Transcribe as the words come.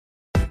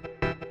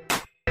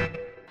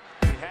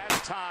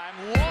time,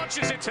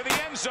 launches it to the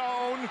end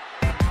zone.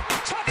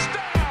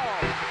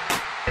 Touchdown!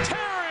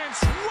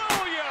 Terrence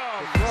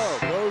Williams! The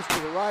throw goes to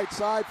the right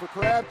side for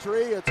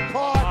Crabtree. It's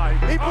caught.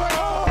 He he's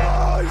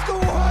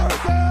going hard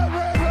down,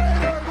 Red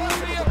Raider.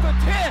 What's he up the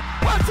 10?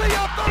 What's he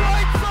up the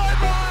right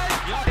sideline?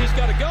 Yep, he's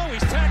got to go.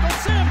 He's tackled.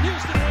 Sam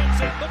Houston wins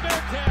it. The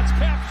Bearcats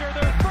capture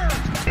their first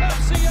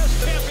FCS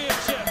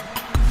championship.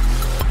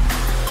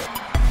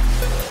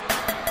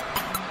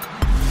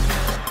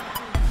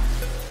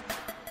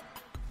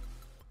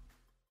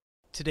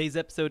 Today's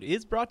episode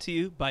is brought to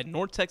you by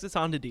North Texas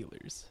Honda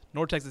Dealers.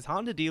 North Texas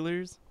Honda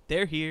Dealers,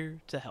 they're here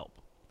to help.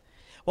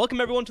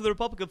 Welcome everyone to the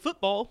Republic of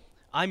Football.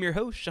 I'm your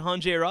host, Shahan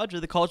J. Roger,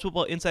 the college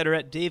football insider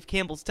at Dave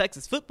Campbell's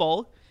Texas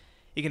Football.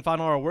 You can find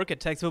all our work at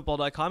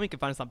TexasFootball.com. You can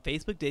find us on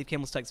Facebook, Dave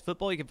Campbell's Texas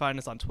Football. You can find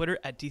us on Twitter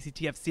at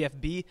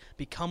DCTFCFB.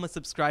 Become a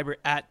subscriber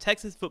at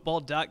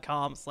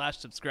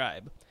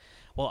TexasFootball.com/subscribe.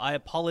 Well, I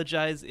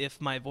apologize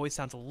if my voice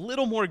sounds a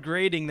little more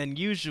grating than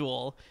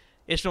usual.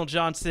 Ishmael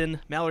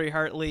Johnson, Mallory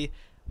Hartley,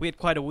 we had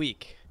quite a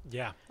week.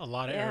 Yeah, a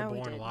lot of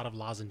airborne, a lot of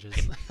lozenges.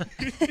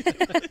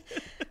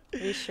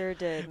 We sure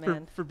did,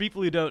 man. For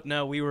people who don't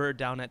know, we were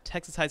down at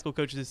Texas High School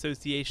Coaches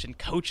Association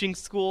coaching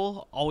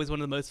school. Always one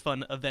of the most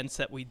fun events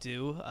that we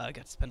do. Got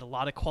to spend a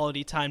lot of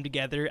quality time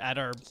together at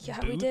our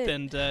booth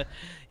and,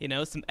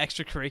 some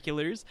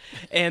extracurriculars.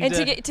 And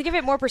to give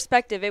it more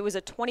perspective, it was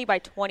a 20 by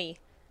 20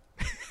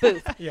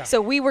 booth. Yeah. So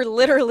we were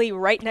literally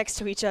right next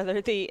to each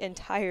other the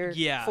entire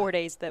 4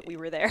 days that we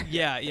were there.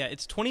 Yeah.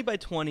 It's 20 by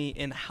 20.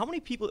 And how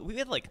many people? We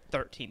had like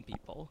 13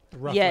 people.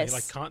 Roughly,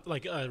 yes.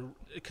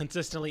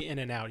 Consistently in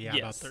and out. Yeah,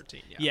 yes. About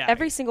 13. Yeah.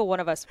 Every single one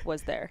of us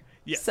was there.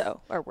 Yes.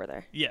 Or were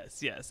there.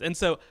 Yes. And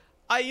so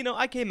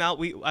I came out.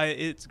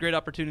 It's a great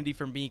opportunity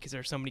for me because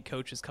there's so many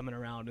coaches coming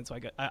around. And so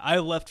I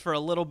left for a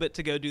little bit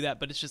to go do that.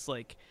 But it's just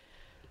like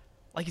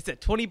you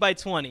said, 20 by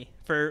 20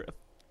 for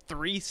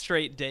 3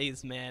 straight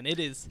days, man.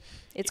 It's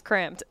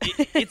cramped.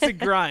 It's a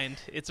grind.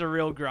 It's a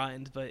real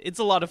grind, but it's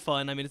a lot of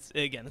fun. I mean,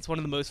 it's one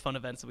of the most fun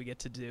events that we get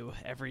to do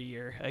every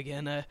year.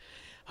 Again,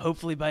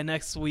 hopefully by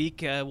next week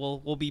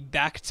we'll be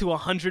back to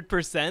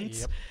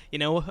 100%.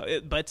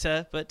 Yep.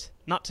 But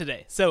not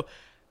today. So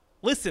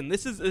listen,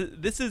 this is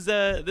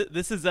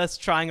us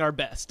trying our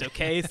best.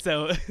 Okay,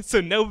 so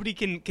nobody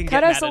can cut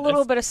get us mad a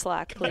little bit of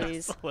slack,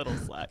 please. Cut us a little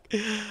slack.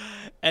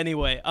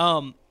 Anyway,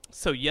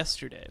 so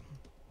yesterday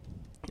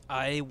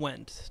I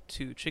went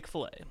to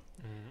Chick-fil-A.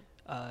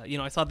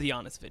 I saw the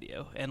Giannis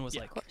video and was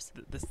like,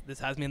 this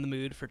has me in the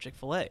mood for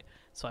Chick-fil-A.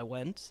 So I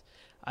went.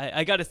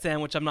 I got a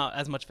sandwich. I'm not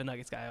as much of a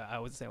nuggets guy. I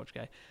was a sandwich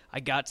guy. I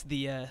got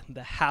the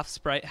half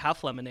Sprite,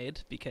 half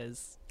lemonade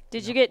because...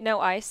 Did you get no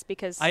ice?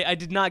 Because I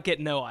did not get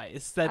no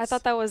ice. I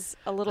thought that was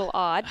a little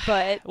odd,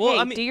 but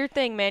do your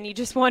thing, man. You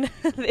just won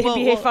the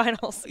NBA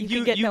Finals. You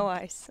can get no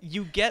ice.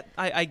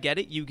 I get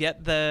it. You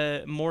get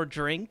the more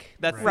drink.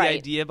 That's the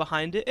idea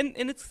behind it.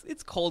 And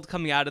it's cold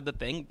coming out of the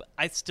thing, but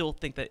I still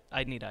think that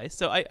I need ice.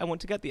 So I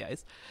went to get the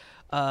ice.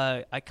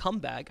 I come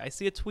back. I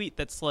see a tweet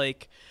that's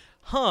like,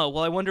 well,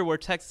 I wonder where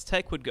Texas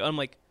Tech would go. I'm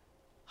like,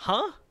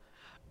 huh?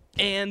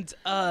 And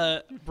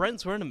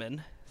Brent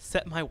Zwerneman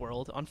set my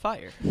world on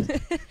fire.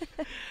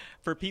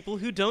 For people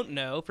who don't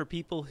know, for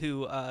people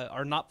who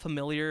are not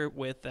familiar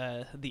with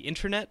the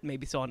internet,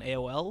 maybe so on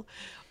AOL,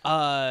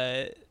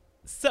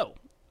 so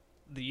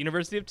the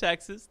University of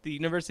Texas, the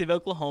University of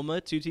Oklahoma,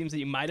 2 teams that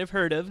you might have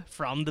heard of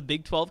from the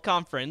Big 12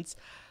 Conference,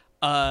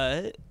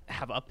 have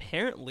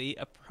apparently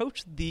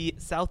approached the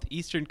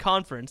Southeastern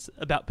Conference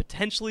about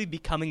potentially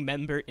becoming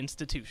member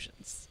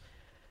institutions.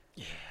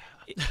 Yeah.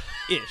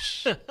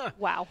 Ish.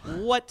 Wow.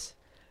 What?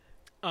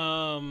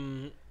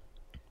 Conference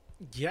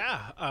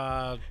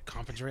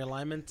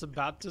realignment's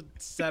about to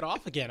set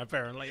off again,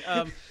 apparently.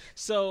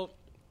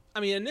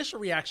 Initial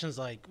reactions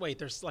like, wait,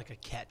 there's like a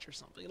catch or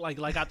something. Like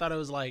I thought it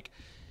was like,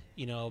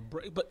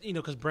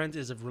 because Brent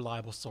is a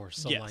reliable source.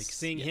 So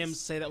seeing him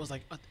say that was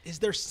like, is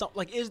there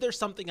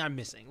something I'm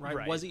missing,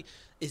 right?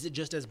 Is it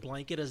just as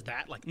blanket as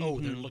that? Like, they're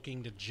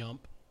looking to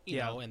jump, you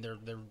know, and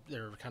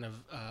they're kind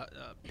of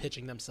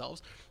pitching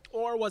themselves,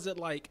 or was it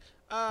like,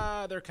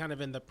 they're kind of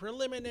in the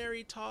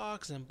preliminary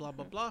talks and blah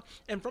blah blah?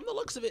 And from the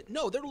looks of it,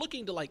 no, they're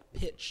looking to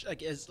pitch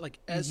as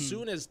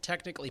soon as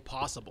technically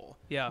possible.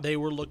 Yeah, they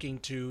were looking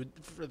for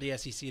the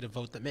SEC to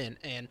vote them in,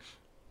 and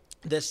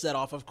this set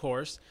off, of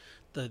course,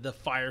 the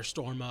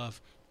firestorm of,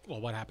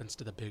 well, what happens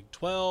to the Big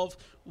 12?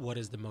 What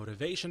is the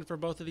motivation for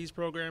both of these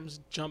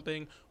programs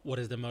jumping? What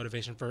is the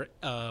motivation for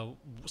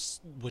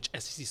which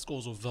SEC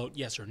schools will vote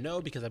yes or no?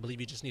 Because I believe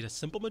you just need a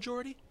simple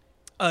majority.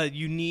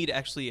 You need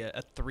actually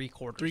a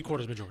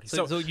 3/4 majority.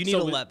 So you need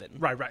 11.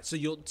 Right.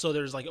 So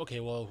there's like, okay,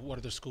 well, who are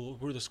the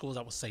schools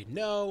that will say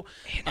no?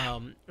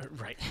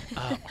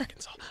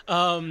 Arkansas,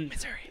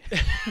 Missouri.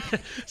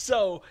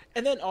 So,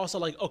 and then also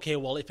like, okay,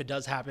 well, if it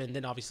does happen,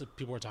 then obviously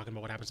people are talking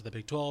about what happens to the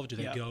Big 12. Do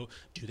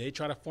they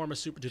try to form a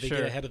super? Do they get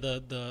ahead of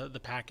the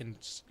pack, and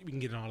we can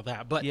get into all of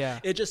that? But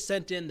it just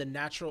sent in the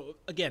natural,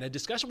 again, a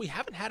discussion we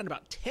haven't had in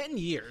about 10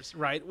 years,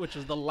 right? Which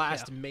is the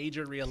last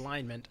major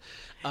realignment.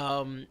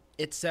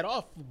 It set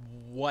off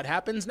what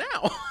happens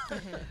now.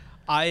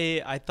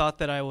 I thought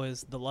that I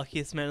was the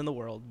luckiest man in the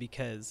world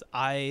because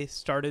I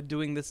started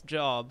doing this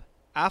job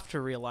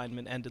after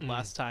realignment ended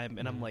last time,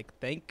 and I'm like,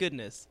 thank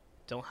goodness,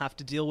 don't have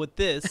to deal with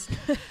this.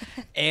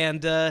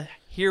 And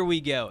here we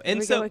go.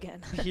 And go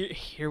again.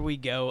 here we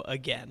go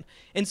again.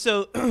 And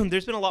so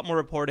there's been a lot more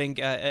reporting.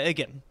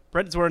 Again,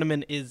 Brent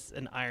Zwerneman is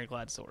an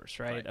ironclad source,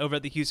 right? Over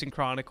at the Houston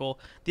Chronicle.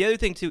 The other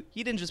thing, too,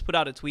 he didn't just put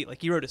out a tweet.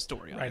 Like, he wrote a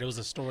story on it. Right, it was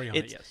a story on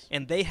it, yes.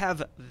 And they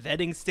have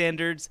vetting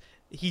standards.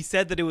 He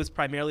said that it was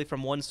primarily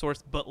from one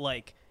source, but,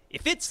 like,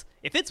 if it's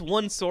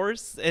one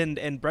source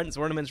and Brent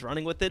Zwerneman's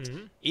running with it,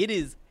 it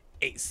is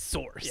a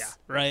source,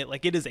 right?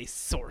 Like, it is a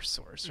source,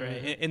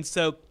 right? And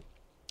so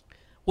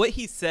what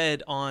he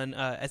said on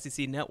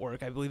SEC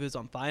Network, I believe it was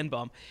on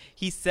Feinbaum,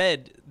 he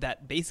said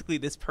that basically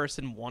this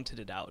person wanted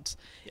it out.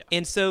 Yeah.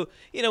 And so,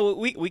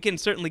 we can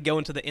certainly go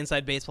into the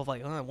inside baseball of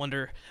like, I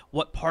wonder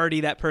what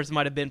party that person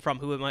might have been from,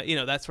 who it might,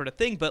 that sort of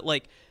thing. But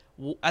like,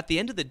 at the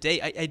end of the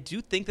day, I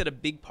do think that a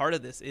big part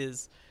of this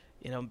is,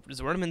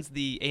 Zwerneman's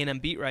the A&M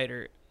beat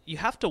writer. You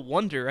have to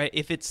wonder, right,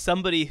 if it's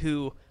somebody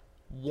who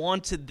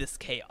wanted this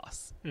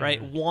chaos,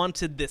 right?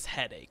 Wanted this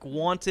headache,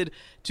 wanted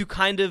to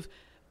kind of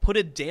put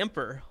a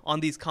damper on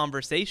these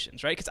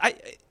conversations, right? Because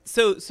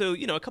so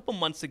a couple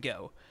months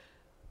ago,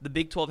 the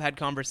Big 12 had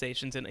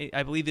conversations, and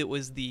I believe it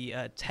was the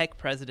Tech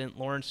president,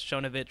 Lawrence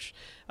Shonovich,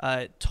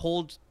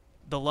 told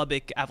the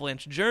Lubbock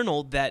Avalanche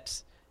Journal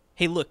that,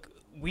 hey, look,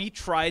 we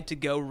tried to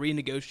go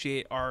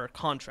renegotiate our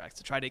contracts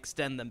to try to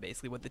extend them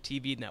basically with the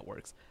TV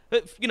networks.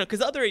 But,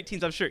 because other 8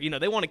 teams, I'm sure,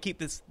 they want to keep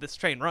this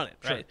train running,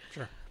 right?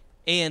 Sure.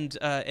 And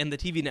the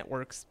TV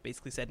networks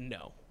basically said,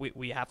 no,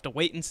 we have to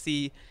wait and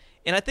see.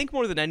 And I think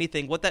more than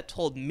anything, what that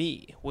told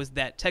me was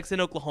that Texas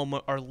and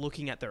Oklahoma are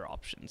looking at their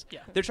options.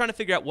 Yeah. They're trying to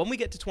figure out when we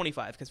get to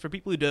 25, because for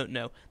people who don't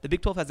know, the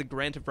Big 12 has a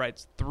grant of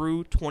rights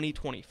through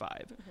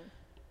 2025.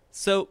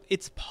 So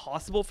it's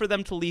possible for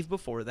them to leave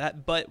before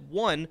that, but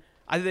one,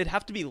 either they'd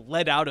have to be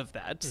let out of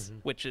that,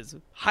 which is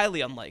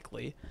highly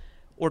unlikely,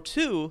 or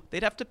two,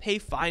 they'd have to pay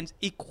fines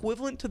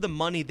equivalent to the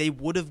money they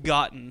would have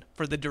gotten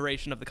for the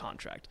duration of the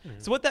contract.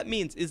 So what that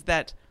means is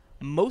that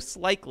most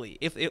likely,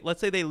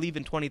 let's say they leave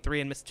in 23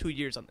 and miss 2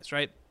 years on this,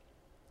 right?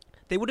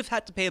 They would have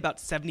had to pay about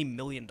 $70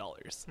 million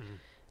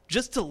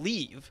just to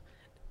leave,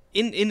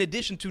 in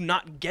addition to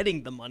not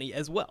getting the money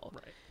as well.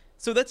 Right.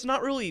 So that's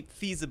not really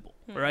feasible,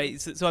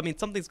 right? So I mean,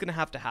 something's going to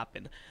have to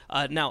happen.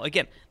 Now,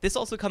 again, this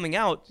also coming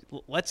out,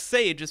 let's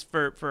say, just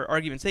for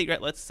argument's sake,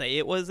 right? Let's say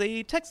it was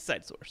a Texas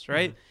side source,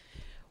 right?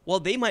 Well,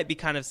 they might be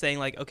kind of saying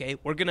like, okay,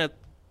 we're going to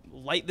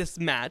light this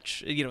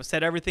match,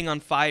 set everything on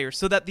fire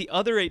so that the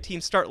other 8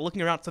 teams start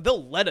looking around, so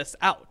they'll let us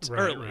out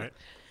early. Right.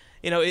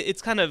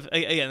 It's kind of,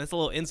 again, it's a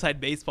little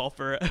inside baseball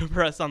for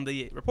us on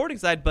the reporting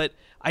side, but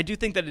I do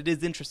think that it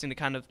is interesting to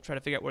kind of try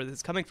to figure out where this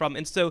is coming from.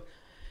 And so,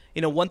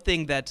 one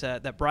thing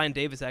that Brian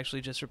Davis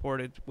actually just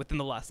reported within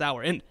the last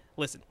hour, and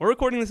listen, we're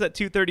recording this at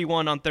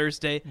 2:31 on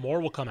Thursday. More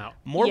will come out.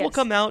 Will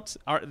come out.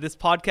 This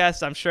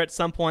podcast, I'm sure at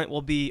some point,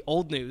 will be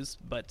old news,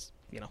 but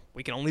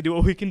we can only do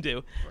what we can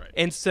do. Right.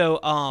 And so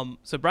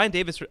Brian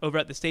Davis over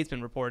at The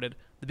Statesman reported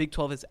the Big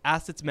 12 has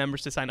asked its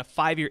members to sign a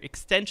 5-year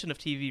extension of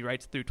TV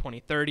rights through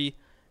 2030.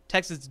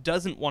 Texas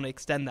doesn't want to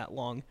extend that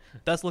long,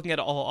 thus looking at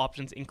all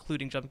options,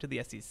 including jumping to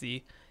the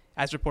SEC.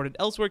 As reported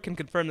elsewhere, can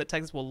confirm that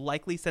Texas will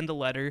likely send a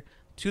letter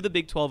to the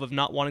Big 12 of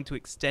not wanting to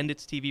extend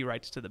its TV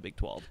rights to the Big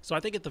 12. So I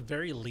think at the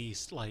very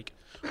least, like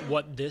at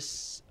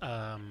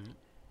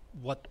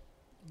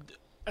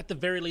the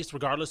very least,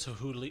 regardless of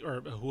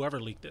whoever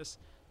leaked this,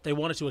 they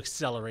wanted to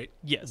accelerate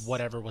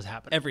whatever was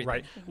happening. Everything.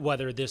 Right?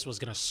 Whether this was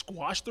going to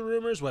squash the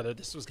rumors, whether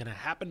this was going to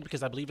happen,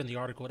 because I believe in the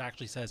article it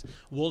actually says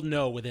we'll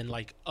know within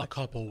like a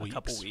couple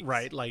weeks.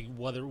 Right? Like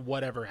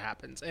whatever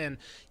happens. And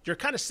you're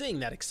kind of seeing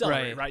that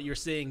accelerate, right? You're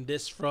seeing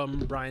this from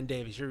Brian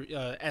Davis.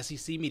 Your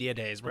SEC media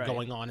days were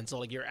going on, and so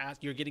like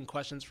you're getting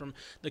questions from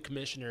the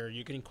commissioner,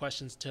 you're getting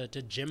questions to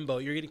Jimbo,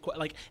 you're getting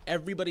like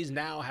everybody's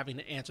now having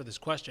to answer this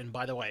question.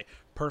 By the way,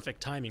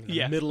 perfect timing in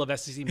the middle of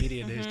SEC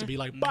media days to be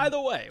like, by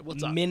the way,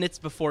 what's up? Minutes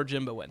before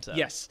Jimbo went up.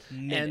 Yes.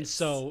 Minutes. And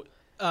so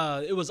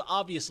it was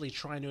obviously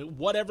trying to,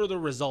 whatever the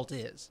result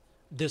is,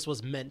 this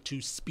was meant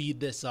to speed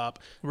this up.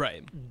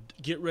 Right.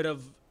 Get rid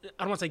of, I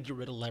don't want to say get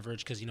rid of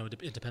leverage because,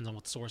 it depends on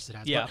what source it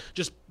has. Yeah. But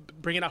just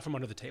bring it out from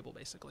under the table,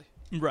 basically.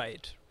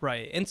 Right.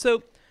 And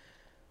so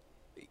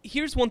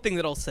here's one thing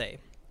that I'll say.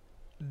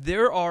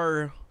 There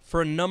are,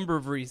 for a number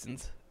of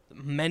reasons,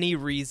 many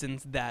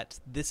reasons that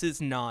this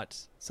is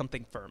not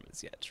something firm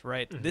as yet,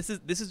 right? This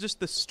is just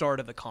the start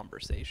of the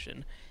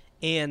conversation.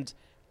 And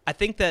I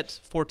think that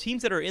for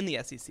teams that are in the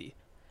SEC,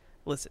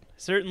 listen,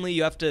 certainly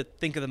you have to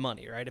think of the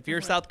money, right? If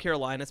you're South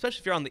Carolina,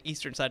 especially if you're on the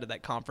eastern side of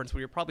that conference where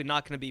you're probably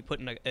not going to be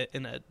put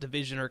in a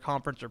division or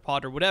conference or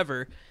pod or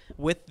whatever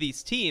with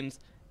these teams,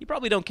 you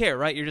probably don't care,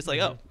 right? You're just like,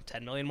 oh,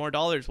 $10 million more,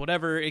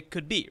 whatever it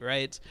could be,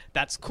 right?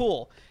 That's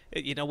cool.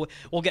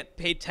 We'll get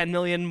paid $10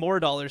 million more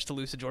to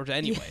lose to Georgia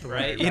anyway,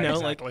 right?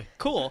 Exactly. Like,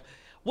 cool.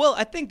 Well,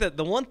 I think that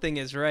the one thing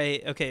is,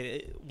 right,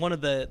 okay, one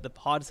of the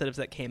pod setups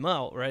that came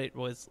out, right,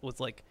 was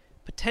like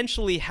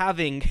potentially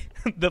having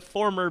the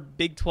former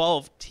Big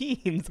 12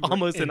 teams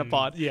almost in a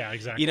pod. Yeah,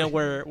 exactly.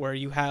 Where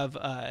you have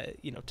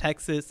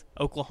Texas,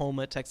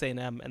 Oklahoma, Texas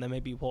A&M, and then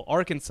maybe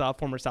Arkansas,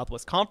 former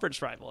Southwest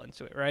Conference rival,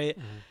 into it, right?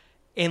 Mm-hmm.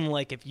 And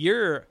like if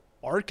you're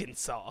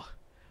Arkansas,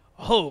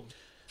 oh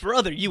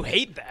brother, you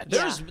hate that.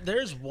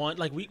 There's one,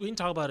 like we can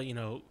talk about it,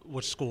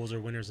 which schools are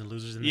winners and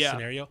losers in this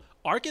scenario.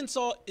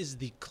 Arkansas is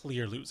the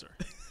clear loser.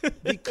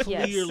 The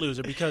clear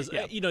loser, because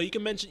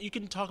you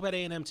can talk about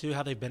A&M too,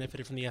 how they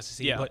benefited from the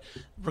SEC, but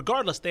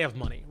regardless, they have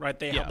money, right?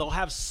 They'll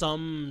have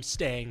some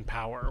staying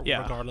power,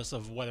 regardless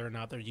of whether or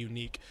not they're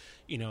unique.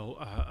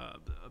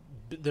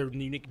 Their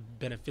unique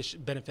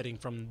benefiting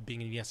from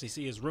being in the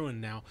SEC is ruined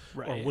now,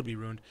 or would be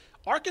ruined.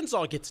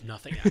 Arkansas gets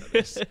nothing out of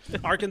this.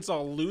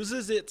 Arkansas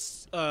loses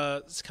its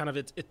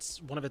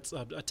one of its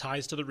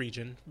ties to the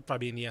region by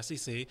being the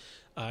SEC.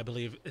 I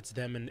believe it's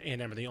them and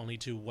A&M are the only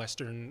two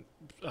Western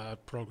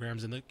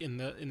programs in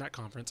that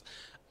conference.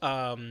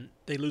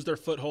 They lose their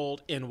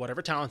foothold in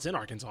whatever talent's in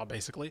Arkansas,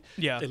 basically.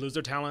 Yeah. They lose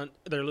their talent.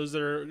 They lose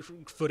their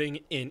footing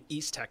in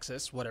East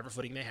Texas, whatever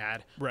footing they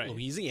had. Right.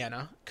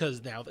 Louisiana,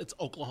 because now it's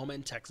Oklahoma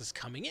and Texas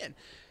coming in.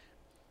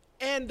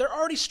 And they're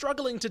already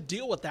struggling to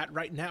deal with that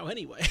right now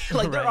anyway.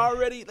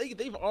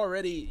 They've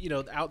already,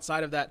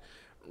 outside of that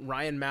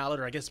Ryan Mallett,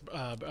 or I guess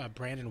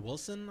Brandon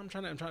Wilson. I'm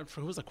trying to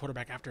who was the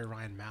quarterback after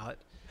Ryan Mallett?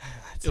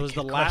 It was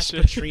the last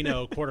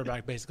Petrino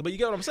quarterback, basically. But you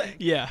get what I'm saying?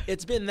 Yeah.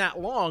 It's been that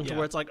long to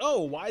where it's like,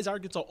 oh, why is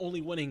Arkansas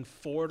only winning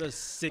 4 to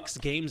 6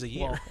 games a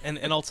year? Well,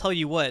 and I'll tell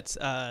you what,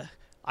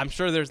 I'm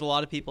sure there's a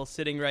lot of people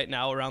sitting right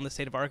now around the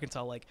state of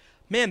Arkansas like,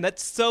 man,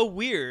 that's so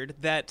weird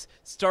that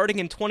starting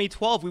in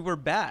 2012 we were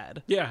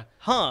bad. Yeah.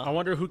 Huh. I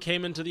wonder who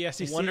came into the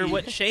SEC. I wonder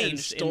what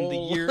changed in the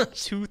year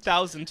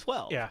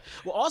 2012. Yeah.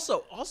 Well,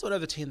 also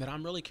another team that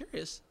I'm really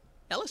curious,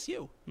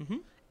 LSU. Mm-hmm.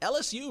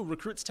 LSU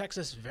recruits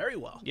Texas very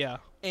well. Yeah.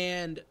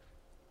 And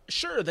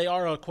sure, they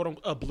are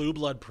a blue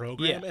blood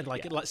program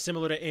and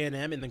similar to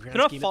A&M in the grand scheme.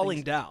 They're not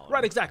falling down.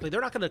 Right, exactly.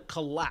 They're not going to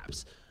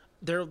collapse.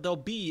 They'll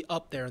be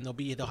up there, and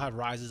they'll have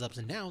rises, ups,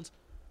 and downs,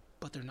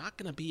 but they're not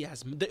going to be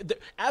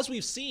as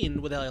we've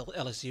seen with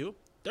LSU.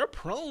 They're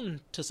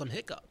prone to some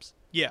hiccups.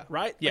 Yeah.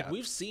 Right? Yeah. Like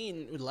we've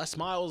seen Les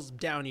Miles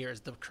down years,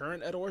 the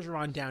current Ed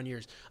Orgeron down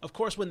years. Of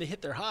course, when they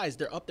hit their highs,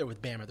 they're up there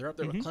with Bama. They're up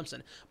there with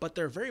Clemson. But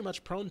they're very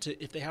much prone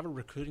to, if they have a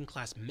recruiting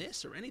class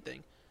miss or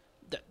anything,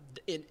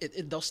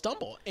 they'll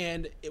stumble.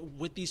 And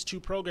with these two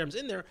programs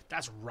in there,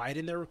 that's right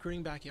in their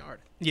recruiting backyard.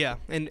 Yeah.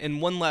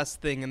 And one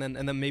last thing, and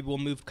then maybe we'll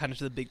move kind of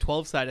to the Big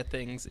 12 side of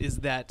things, is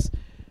that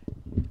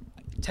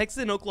Texas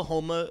and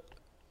Oklahoma,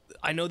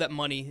 I know that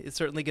money is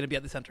certainly going to be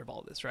at the center of all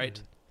of this, right?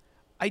 Mm-hmm.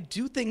 I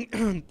do think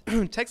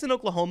Texas and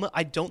Oklahoma,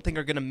 I don't think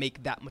are going to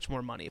make that much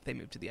more money if they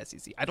move to the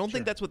SEC. I don't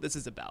think that's what this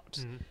is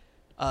about.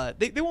 Mm-hmm.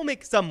 They will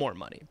make some more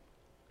money,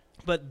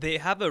 but they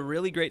have a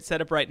really great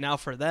setup right now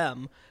for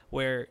them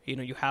where,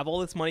 you have all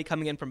this money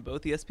coming in from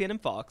both ESPN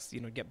and Fox,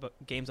 get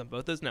games on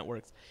both those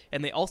networks,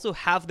 and they also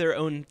have their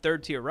own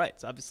third-tier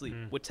rights. Obviously,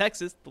 with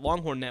Texas, the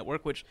Longhorn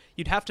Network, which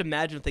you'd have to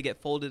imagine if they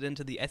get folded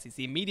into the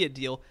SEC media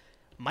deal,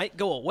 might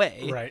go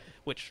away, right?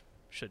 Which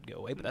should go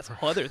away, but that's a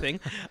whole other thing.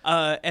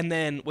 And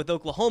then with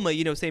Oklahoma,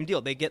 same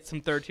deal. They get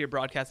some third-tier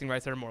broadcasting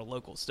rights that are more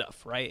local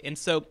stuff, right? And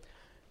so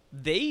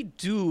they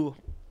do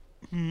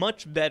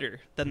much better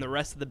than the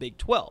rest of the Big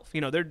 12.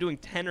 They're doing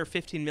 $10 or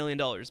 $15 million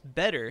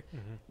better,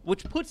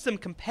 which puts them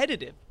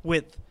competitive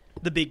with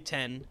the Big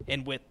 10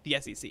 and with the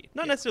SEC.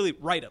 Not necessarily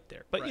right up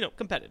there, but,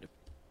 competitive.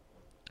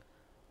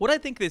 What I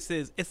think this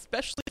is,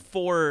 especially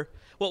for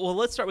 – well,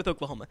 let's start with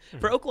Oklahoma.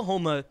 For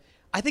Oklahoma,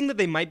 I think that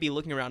they might be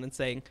looking around and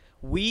saying,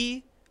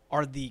 we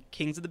are the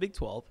kings of the Big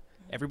 12.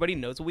 Everybody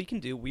knows what we can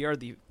do. We are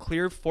the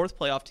clear fourth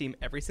playoff team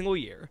every single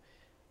year.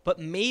 But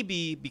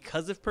maybe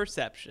because of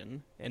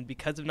perception and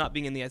because of not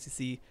being in the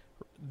SEC,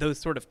 those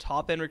sort of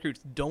top-end recruits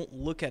don't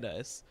look at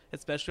us,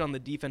 especially on the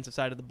defensive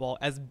side of the ball,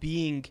 as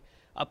being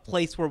a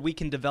place where we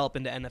can develop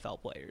into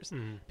NFL players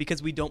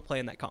because we don't play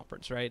in that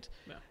conference, right?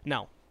 Yeah.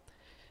 Now,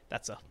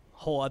 that's a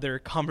whole other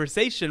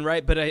conversation,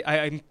 right? But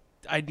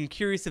I'm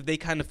curious if they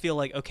kind of feel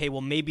like, okay,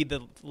 well, maybe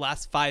the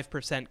last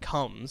 5%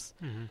 comes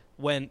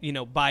when,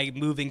 by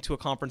moving to a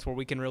conference where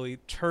we can really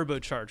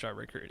turbocharge our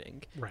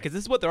recruiting. Because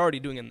this is what they're already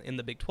doing in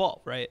the Big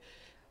 12, right?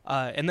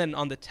 And then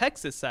on the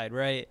Texas side,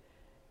 right,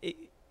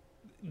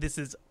 this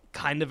is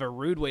kind of a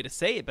rude way to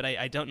say it, but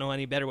I don't know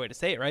any better way to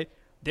say it, right?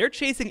 They're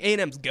chasing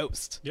A&M's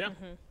ghost. Yeah.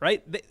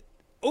 Right?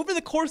 Over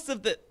the course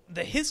of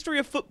the history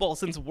of football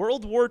since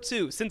World War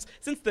II, since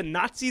the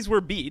Nazis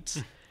were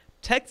beat,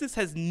 Texas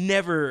has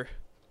never –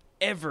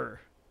 ever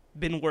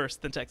been worse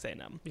than Texas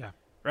A&M. Yeah.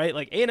 Right?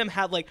 Like A&M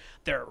had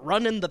their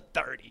run in the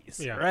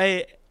 30s,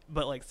 right?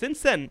 But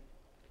since then,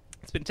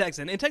 it's been Texas.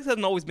 And Texas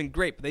hasn't always been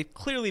great, but they've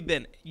clearly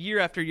been year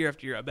after year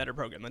after year a better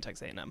program than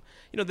Texas A&M.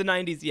 The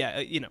 90s,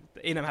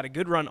 A&M had a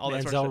good run, all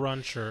that sort of stuff.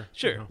 Run, sure.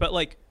 Sure.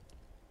 But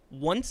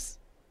once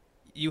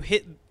you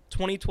hit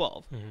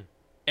 2012,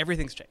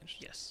 everything's changed.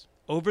 Yes.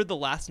 Over the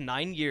last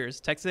 9 years,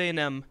 Texas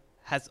A&M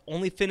has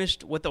only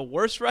finished with a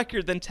worse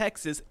record than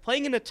Texas,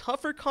 playing in a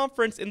tougher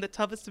conference in the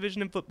toughest division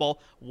in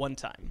football one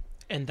time.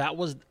 And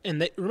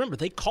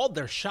they called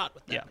their shot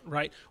with that,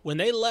 right? When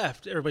they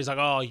left, everybody's like,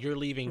 "Oh, you're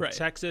leaving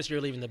Texas,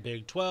 you're leaving the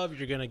Big 12,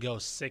 you're going to go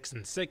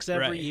 6-6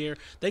 every year."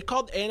 They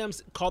A&M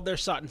called their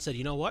shot and said,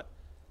 "You know what?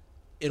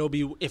 It'll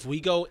be if we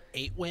go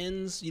 8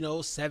 wins,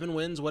 7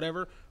 wins,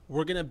 whatever,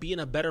 we're going to be in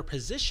a better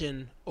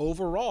position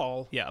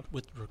overall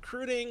with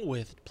recruiting,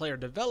 with player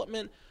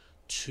development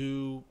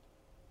to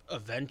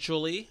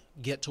eventually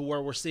get to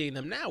where we're seeing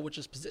them now, which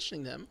is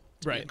positioning them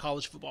to be a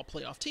college football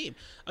playoff team."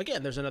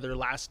 Again, there's another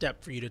last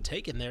step for you to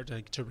take in there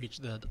to reach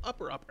the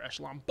upper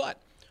echelon.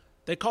 But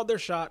they called their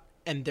shot,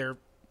 and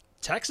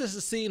Texas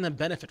is seeing them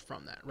benefit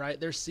from that, right?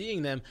 They're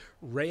seeing them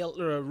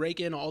rake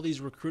in all these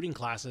recruiting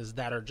classes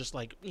that are just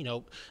like,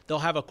 they'll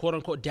have a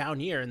quote-unquote down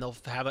year, and they'll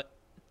have a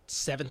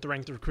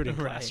 7th-ranked recruiting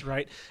class,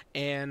 right?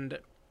 And,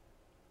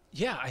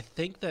 yeah, I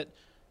think that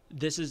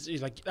this is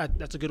like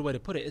that's a good way to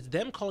put it. It's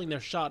them calling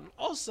their shot, and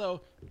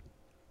also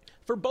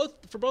for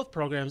both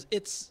programs,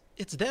 it's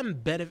them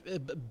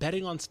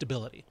betting on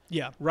stability.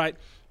 Yeah, right.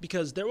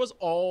 Because there was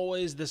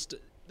always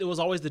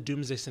the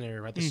doomsday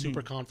scenario, right? The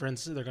super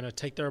conference, they're going to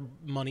take their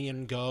money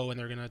and go, and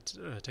they're going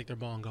to take their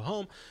ball and go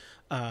home.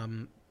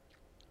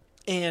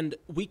 And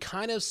we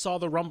kind of saw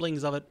the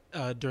rumblings of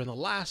it during the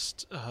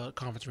last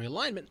conference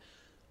realignment,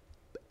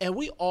 and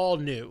we all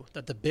knew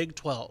that the Big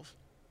 12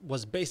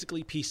 was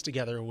basically pieced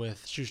together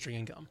with shoestring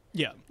and gum.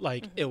 Yeah.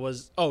 Like it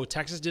was,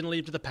 Texas didn't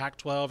leave to the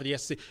Pac-12 or the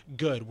SEC.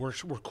 Good. We're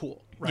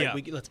cool. Right.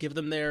 Yeah. Let's give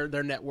them their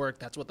network.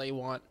 That's what they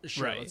want.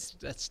 Sure. Right.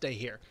 Let's stay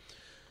here.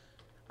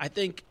 I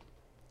think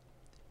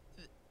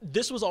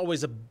this was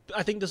always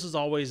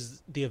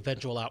the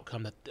eventual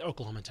outcome that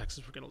Oklahoma and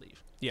Texas were going to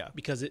leave. Yeah.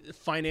 Because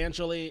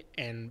financially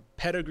and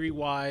pedigree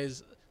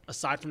wise,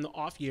 aside from the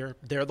off year,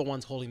 they're the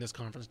ones holding this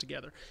conference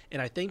together.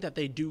 And I think that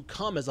they do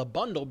come as a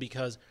bundle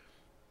because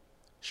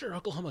sure,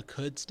 Oklahoma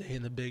could stay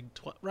in the Big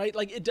 12, right?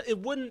 Like it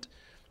wouldn't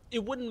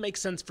make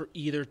sense for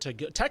either to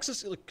go.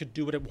 Texas could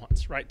do what it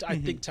wants, right? I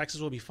think Texas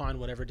will be fine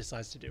whatever it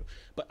decides to do,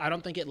 but I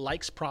don't think it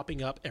likes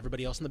propping up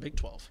everybody else in the Big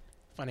 12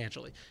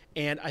 financially.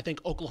 And I think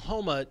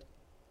Oklahoma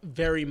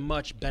very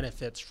much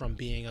benefits from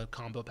being a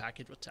combo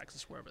package with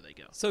Texas wherever they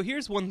go. So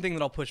here's one thing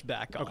that I'll push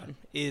back on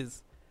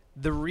is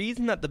the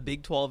reason that the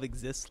Big 12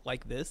 exists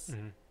like this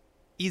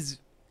is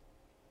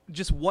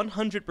just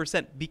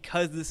 100%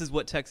 because this is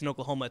what Texas and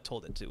Oklahoma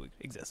told it to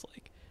exist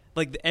like.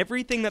 Like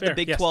everything that the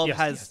Big 12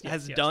 has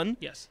done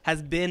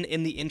has been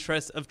in the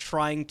interest of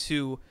trying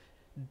to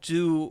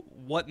do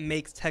what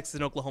makes Texas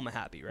and Oklahoma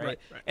happy, right?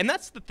 And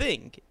that's the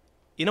thing.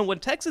 When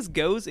Texas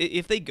goes,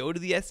 if they go to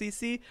the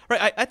SEC,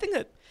 right, I think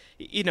that,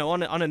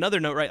 on another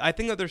note, right, I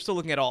think that they're still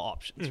looking at all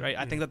options, right?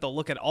 I think that they'll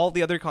look at all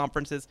the other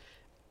conferences.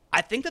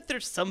 I think that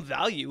there's some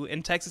value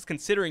in Texas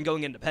considering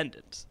going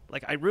independent.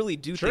 Like, I really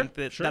do think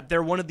that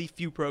they're one of the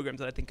few programs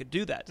that I think could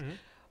do that.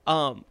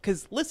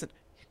 Because, listen,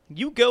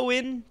 you go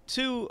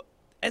into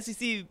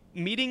SEC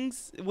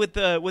meetings with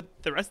the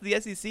rest of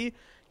the SEC,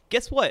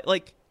 guess what?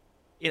 Like,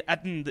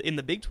 in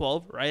the Big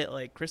 12, right,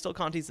 like, Chris Del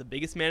Conte's the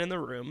biggest man in the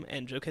room,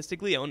 and Joe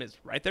Castiglione is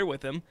right there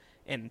with him,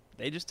 and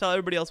they just tell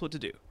everybody else what to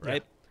do,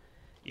 right?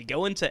 Yeah. You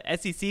go into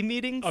SEC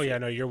meetings. Oh, yeah,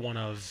 no, you're one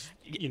of,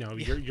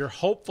 you're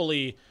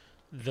hopefully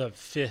the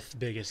fourth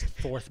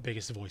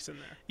biggest voice in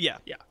there. Yeah.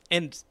 Yeah.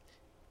 And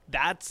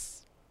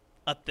that's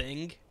a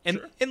thing.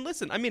 And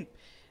listen, I mean,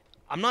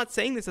 I'm not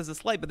saying this as a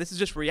slight, but this is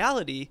just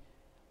reality.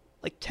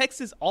 Like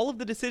Texas, all of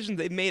the decisions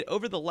they've made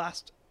over the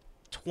last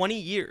 20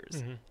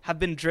 years have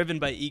been driven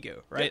by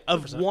ego, right? Yeah,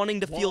 of wanting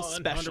to feel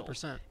special.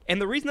 100%.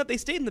 And the reason that they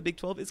stayed in the Big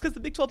 12 is because the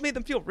Big 12 made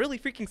them feel really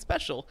freaking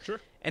special. Sure.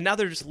 And now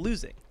they're just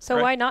losing.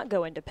 So why not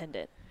go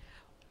independent?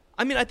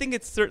 I mean, I think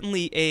it's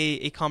certainly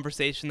a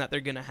conversation that they're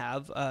going to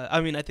have.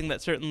 I mean, I think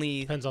that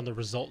certainly depends on the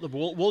result.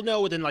 We'll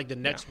know within like the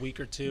next week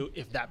or two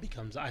if that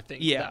becomes. I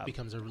think that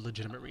becomes a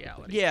legitimate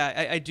reality.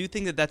 Yeah, I do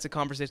think that that's a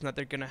conversation that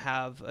they're going to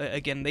have.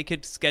 Again, they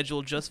could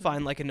schedule just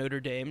fine like a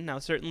Notre Dame. Now,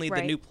 certainly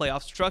the new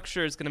playoff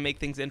structure is going to make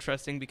things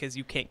interesting because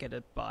you can't get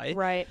a bye.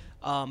 Right.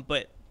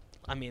 But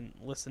I mean,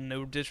 listen,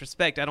 no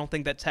disrespect. I don't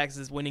think that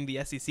Texas is winning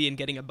the SEC and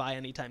getting a bye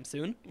anytime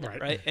soon.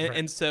 Right.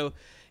 And so,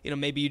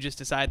 maybe you just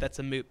decide that's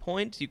a moot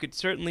point. You could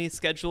certainly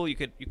schedule. You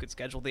could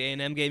schedule the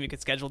A&M game. You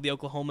could schedule the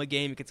Oklahoma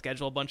game. You could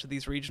schedule a bunch of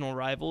these regional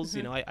rivals.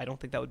 I don't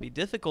think that would be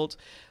difficult.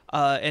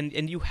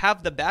 And you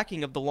have the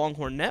backing of the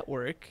Longhorn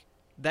Network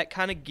that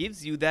kind of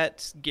gives you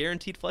that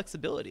guaranteed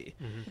flexibility.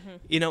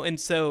 And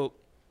so,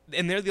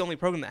 and they're the only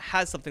program that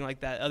has something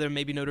like that, other than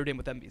maybe Notre Dame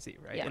with NBC,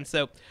 right? Yeah. And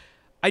so,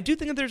 I do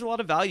think that there's a lot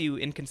of value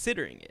in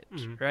considering it,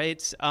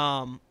 right?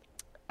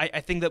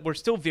 I think that we're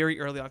still very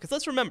early on. Because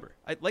let's remember,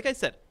 like I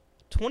said,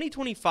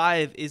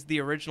 2025 is the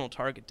original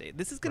target date.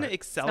 This is going to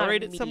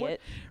accelerate it somewhat.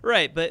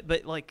 Right,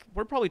 but like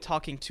we're probably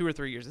talking 2 or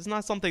 3 years. It's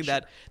not something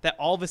that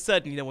all of a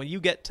sudden, when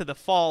you get to the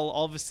fall,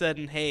 all of a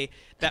sudden, hey,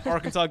 that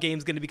Arkansas game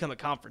is going to become a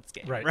conference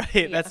game, right?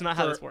 Yeah. That's not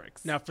how this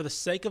works. Now, for the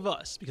sake of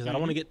us, because I don't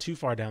want to get too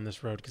far down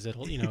this road, because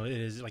it'll, it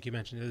is, like you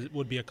mentioned, it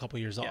would be a couple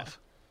years off.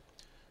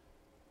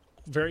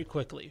 Very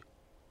quickly,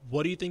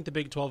 what do you think the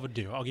Big 12 would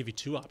do? I'll give you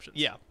 2 options.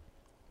 Yeah.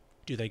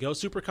 Do they go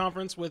super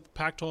conference with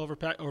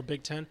Pac-12 or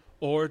Big 10,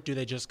 or do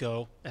they just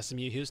go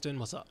SMU Houston?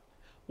 What's up?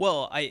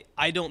 Well,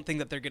 I don't think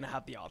that they're going to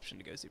have the option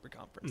to go super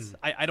conference.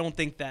 I don't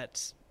think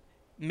that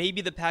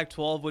maybe the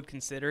Pac-12 would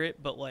consider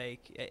it, but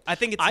like I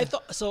think it's.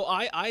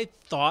 I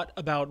thought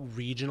about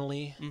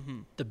regionally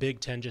the Big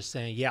Ten just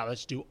saying, yeah,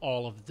 let's do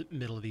all of the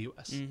middle of the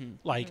U.S.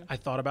 I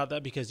thought about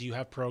that because you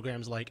have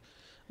programs like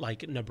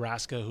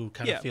Nebraska who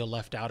kind of feel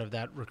left out of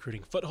that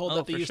recruiting foothold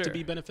that they used to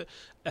be benefit.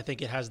 I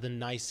think it has the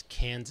nice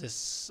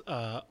Kansas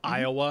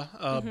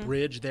Iowa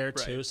bridge there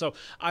too. Right. So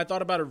I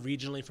thought about it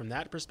regionally from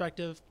that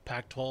perspective.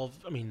 Pac-12,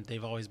 I mean,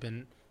 they've always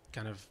been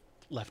kind of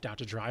left out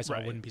to dry, so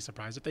I wouldn't be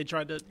surprised if they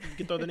tried to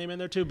throw the name in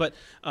there too. But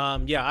I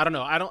don't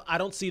know. I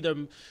don't see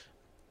them.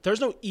 There's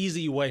no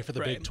easy way for the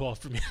Big 12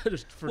 for me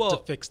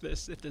to fix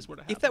this if this were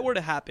to happen. If that were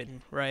to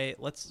happen, right?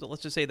 Let's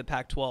just say the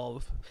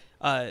Pac-12,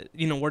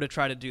 were to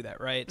try to do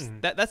that, right?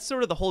 That's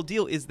sort of the whole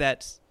deal is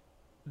that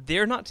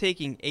they're not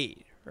taking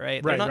 8.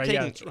 Right, they're not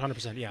taking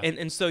 100%, yeah,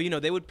 and so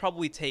they would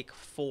probably take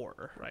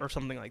 4 or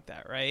something like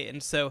that, right?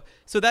 And so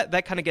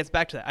that kind of gets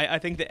back to that. I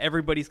think that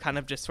everybody's kind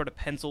of just sort of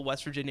pencil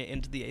West Virginia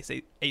into the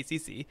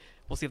ACC.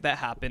 We'll see if that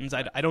happens.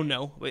 I don't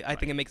know. I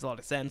think it makes a lot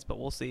of sense, but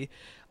we'll see.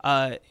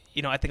 I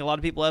think a lot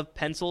of people have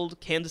penciled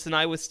Kansas and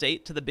Iowa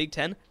State to the Big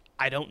Ten.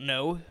 I don't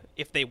know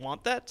if they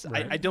want that.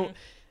 Right. I don't.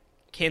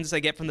 Kansas I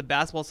get from the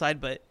basketball side,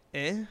 but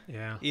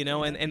yeah,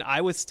 and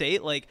Iowa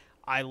State like.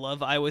 I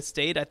love Iowa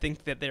State. I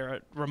think that they're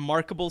a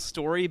remarkable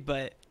story,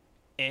 but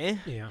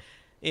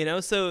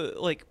so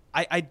like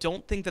I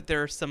don't think that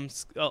there are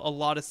a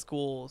lot of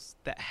schools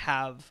that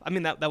have. I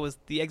mean that was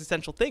the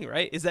existential thing,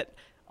 right? Is that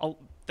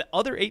the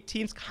other 8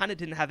 teams kind of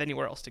didn't have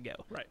anywhere else to go,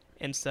 right?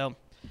 And so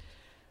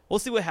we'll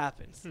see what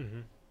happens.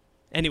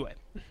 Anyway,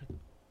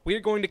 we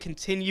are going to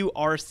continue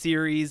our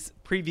series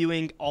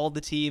previewing all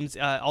the teams,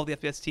 all the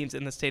FBS teams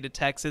in the state of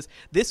Texas.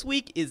 This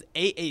week is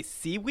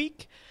AAC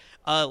week.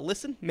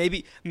 Listen,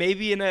 maybe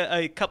in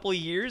a couple of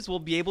years we'll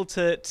be able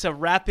to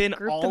wrap in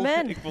Group all.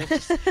 Them in. We'll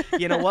just,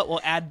 you know what? We'll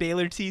add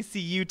Baylor,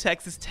 TCU,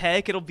 Texas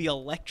Tech. It'll be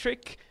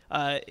electric.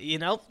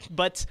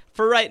 But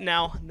for right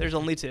now, there's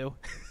only 2.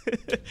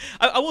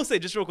 I will say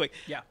just real quick.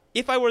 Yeah.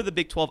 If I were the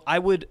Big 12, I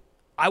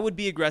would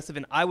be aggressive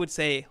and I would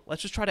say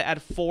let's just try to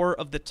add 4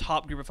 of the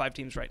top Group of 5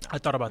 teams right now. I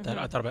thought about that.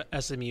 I thought about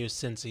SMU,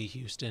 Cincy,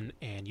 Houston,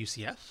 and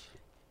UCF.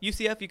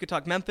 UCF, you could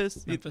talk Memphis.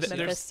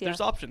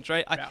 There's options,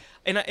 right?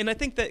 And I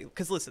think that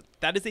because listen,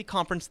 that is a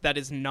conference that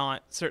is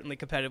not certainly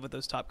competitive with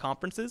those top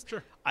conferences.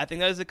 Sure. I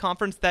think that is a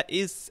conference that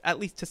is at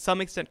least to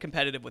some extent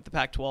competitive with the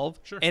Pac-12.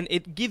 Sure. And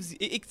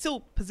it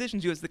still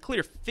positions you as the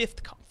clear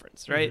 5th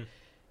conference, right?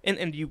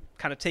 And you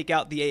kind of take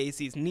out the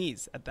AAC's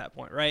knees at that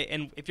point, right?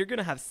 And if you're going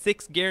to have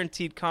 6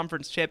 guaranteed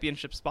conference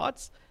championship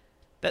spots,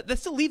 that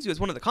still leaves you as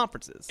one of the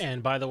conferences.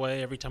 And by the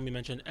way, every time we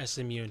mention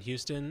SMU and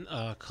Houston,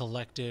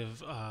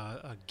 collective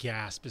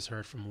gasp is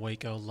heard from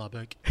Waco,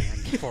 Lubbock,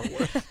 and Fort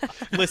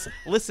Worth.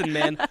 Listen,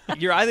 man,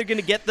 you're either going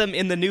to get them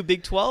in the new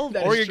Big 12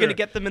 or you're going to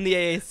get them in the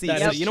AAC.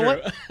 So you know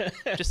what?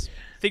 Just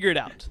figure it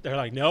out. They're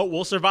like, no,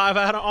 we'll survive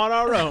on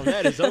our own.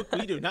 That is okay.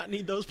 We do not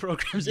need those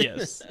programs.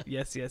 Yes.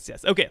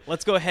 Okay,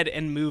 let's go ahead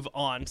and move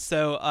on.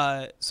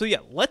 So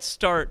let's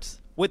start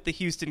with the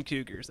Houston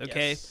Cougars.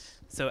 Okay. Yes.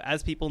 So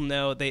as people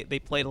know, they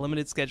played a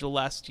limited schedule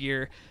last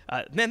year.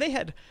 They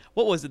had,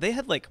 what was it? They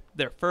had like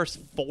their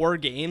first 4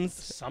 games.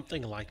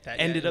 Something like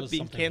that. Ended up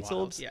being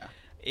canceled. Wild.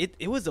 Yeah.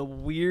 It was a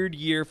weird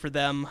year for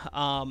them.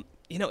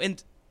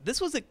 And this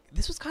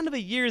was kind of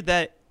a year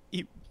that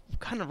you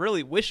kind of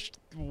really wished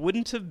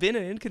wouldn't have been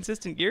an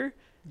inconsistent year.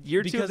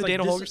 Year 2 of the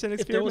Dana Holgorsen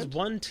experiment. If there was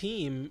one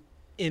team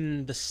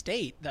in the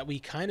state that we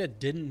kind of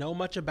didn't know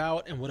much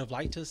about and would have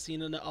liked to have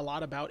seen a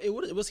lot about, it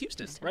was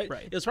Houston, right?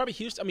 It was probably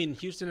Houston. I mean,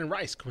 Houston and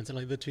Rice,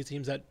 coincidentally, the 2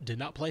 teams that did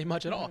not play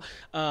much at all,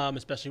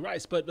 especially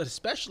Rice, but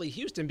especially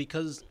Houston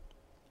because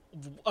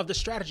of the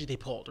strategy they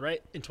pulled,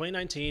 right? In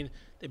 2019,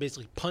 they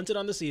basically punted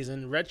on the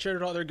season,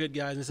 redshirted all their good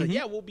guys, and said,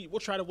 we'll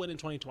try to win in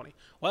 2020.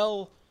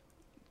 Well,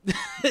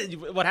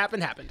 what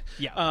happened.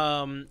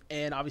 Yeah.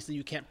 And obviously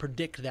you can't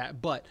predict that,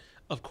 but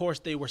of course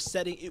they were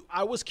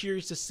I was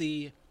curious to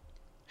see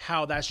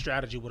how that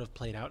strategy would have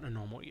played out in a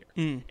normal year.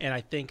 And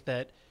I think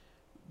that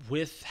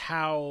with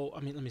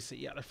let me see.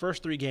 Yeah, the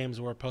first 3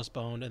 games were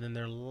postponed, and then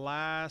their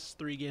last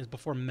 3 games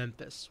before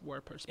Memphis were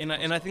postponed.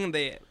 And I think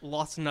they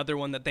lost another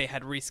one that they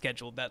had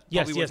rescheduled. That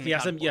the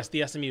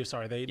SMU.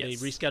 Sorry, they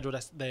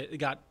rescheduled. They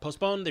got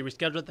postponed. They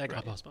rescheduled it. That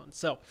got postponed.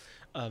 So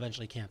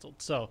eventually canceled.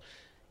 So.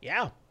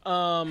 Yeah.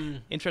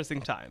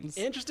 Interesting times.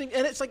 Interesting.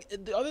 And it's like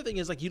the other thing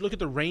is like you look at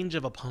the range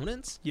of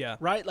opponents. Yeah.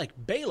 Right? Like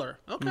Baylor.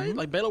 Okay.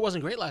 Like Baylor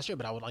wasn't great last year,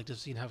 but I would like to have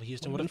seen how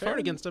Houston would have fared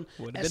against them.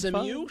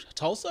 SMU,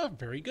 Tulsa,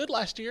 very good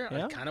last year.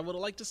 Yeah. I kind of would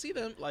have liked to see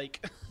them.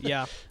 Like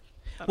yeah.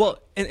 Well,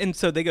 and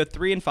so they go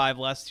 3-5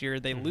 last year.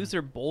 They lose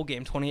their bowl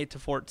game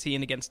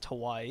 28-14 against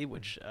Hawaii,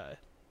 which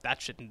that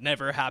should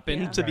never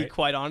happen, to be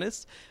quite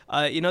honest.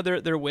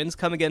 Their wins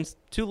come against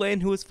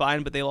Tulane, who was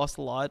fine, but they lost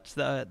a lot.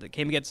 They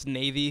came against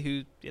Navy,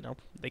 who,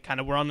 they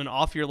kind of were on an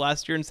off year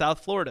last year in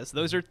South Florida. So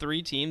those are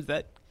 3 teams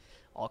that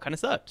all kind of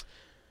sucked.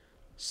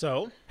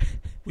 So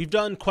we've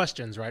done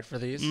questions, right, for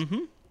these?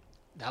 Mm-hmm.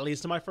 That leads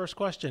to my first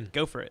question.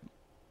 Go for it.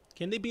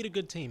 Can they beat a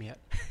good team yet?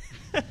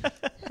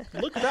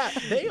 Look back.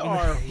 They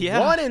are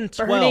 1-12.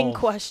 Burning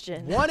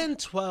question.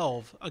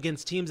 1-12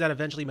 against teams that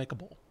eventually make a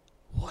bowl.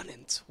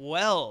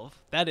 1-12.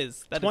 That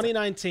is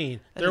 2019.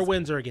 Their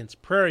wins are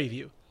against Prairie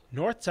View,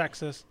 North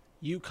Texas,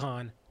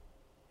 UConn,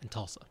 and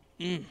Tulsa.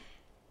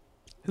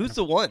 Who's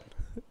the one?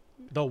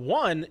 The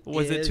one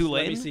was it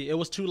Tulane? Let me see. It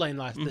was Tulane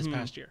this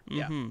past year.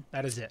 Yeah,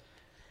 that is it.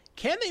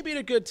 Can they beat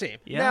a good team?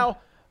 Yeah. Now,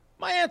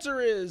 my answer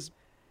is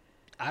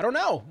I don't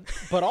know.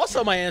 But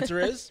also my answer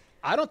is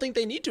I don't think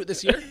they need to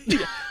this year.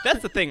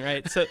 That's the thing,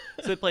 right? So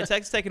they play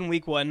Texas Tech in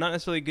week 1. Not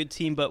necessarily a good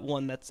team, but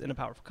one that's in a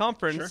powerful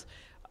conference.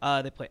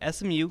 Sure. They play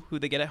SMU, who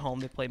they get at home.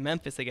 They play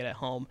Memphis, they get at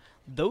home.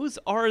 Those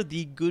are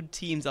the good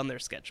teams on their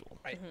schedule.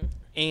 Right.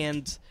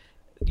 And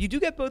you do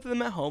get both of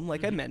them at home,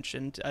 like I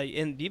mentioned.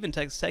 And even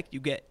Texas Tech, you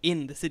get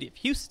in the city of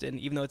Houston,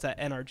 even though it's at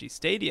NRG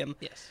Stadium.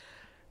 Yes.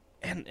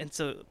 And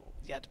so,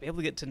 yeah, to be able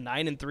to get to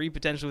 9-3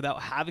 potentially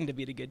without having to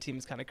beat a good team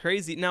is kind of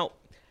crazy. Now,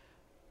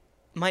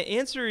 my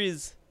answer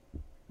is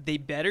they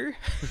better.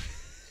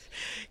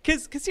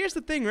 Because here's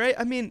the thing, right?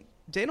 I mean,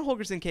 Dana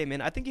Holgorsen came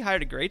in. I think he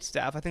hired a great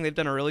staff. I think they've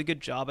done a really good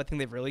job. I think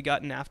they've really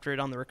gotten after it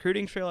on the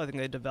recruiting trail. I think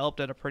they developed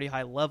at a pretty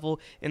high level.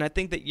 And I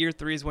think that year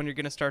 3 is when you're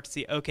going to start to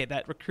see, okay,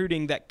 that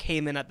recruiting that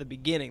came in at the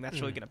beginning, that's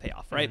really going to pay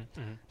off, right?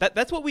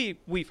 That's what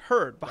we've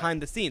heard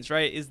behind the scenes,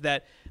 right? Is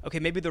that, okay,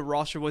 maybe the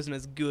roster wasn't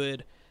as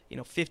good,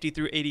 50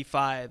 through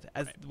 85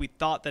 as we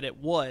thought that it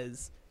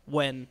was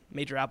when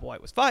Major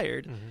Applewhite was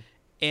fired.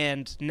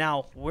 And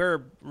now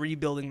we're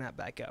rebuilding that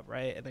back up,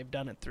 right? And they've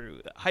done it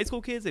through high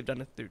school kids. They've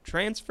done it through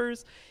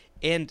transfers.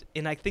 And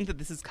I think that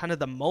this is kind of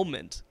the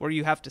moment where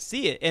you have to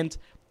see it. And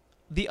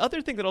the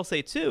other thing that I'll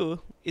say,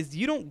 too, is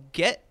you don't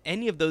get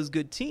any of those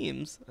good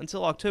teams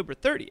until October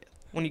 30th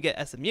when you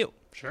get SMU.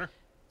 Sure.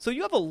 So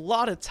you have a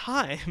lot of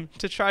time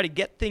to try to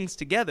get things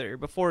together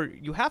before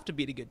you have to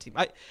beat a good team.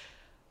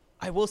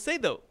 I will say,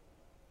 though,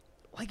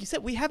 like you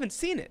said, we haven't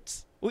seen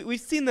it.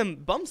 We've seen them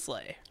bum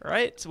slay,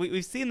 right? So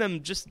we've seen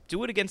them just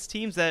do it against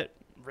teams that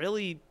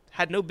really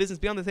had no business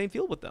being on the same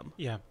field with them.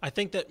 Yeah, I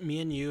think that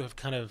me and you have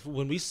kind of,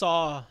 when we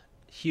saw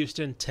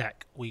Houston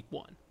Tech week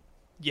 1.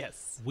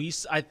 Yes.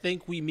 I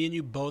think me and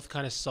you both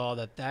kind of saw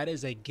that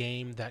is a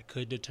game that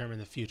could determine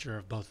the future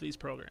of both of these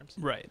programs.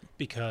 Right.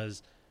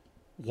 Because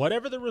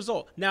whatever the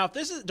result. Now, if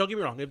this is, don't get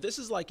me wrong, if this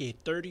is like a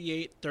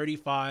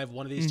 38-35,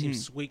 one of these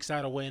teams squeaks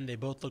out a win, they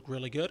both look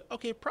really good,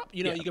 okay,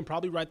 you can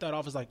probably write that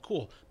off as like,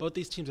 cool, both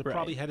these teams are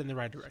probably heading in the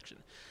right direction.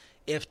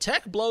 If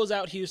Tech blows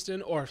out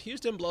Houston or if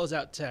Houston blows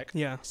out Tech,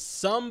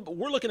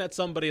 we're looking at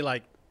somebody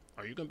like,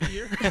 are you going to be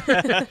here?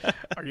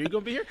 Are you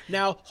going to be here?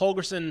 Now,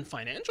 Holgorsen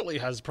financially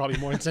has probably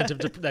more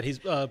incentive that he's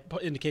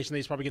indication that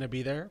he's probably going to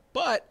be there,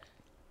 but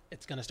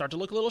it's going to start to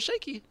look a little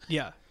shaky.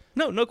 Yeah.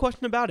 No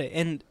question about it.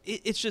 And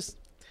it's just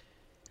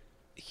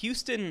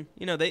Houston,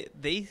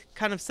 they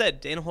kind of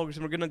said, Dana Holgorsen,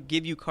 we're going to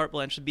give you carte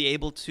blanche to be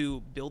able to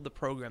build the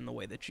program the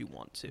way that you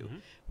want to.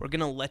 We're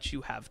going to let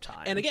you have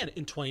time. And again,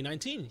 in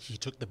 2019, he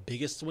took the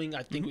biggest swing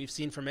I think we've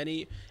seen from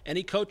any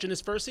coach in his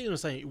first season,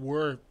 was saying,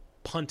 we're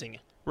punting.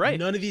 Right.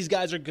 None of these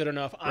guys are good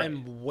enough. Right.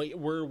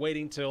 We're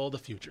waiting till the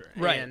future.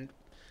 Right. And,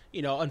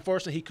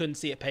 unfortunately, he couldn't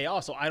see it pay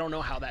off, so I don't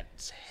know how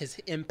that has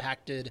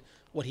impacted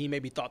what he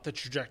maybe thought the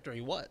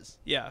trajectory was.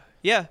 Yeah.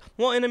 Yeah.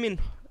 Well, and I mean,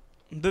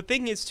 the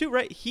thing is, too,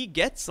 right, he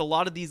gets a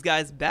lot of these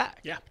guys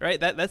back. Yeah. Right?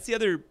 That's the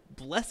other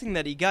blessing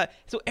that he got.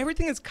 So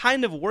everything has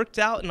kind of worked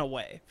out in a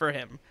way for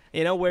him,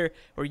 where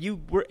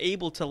you were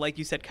able to, like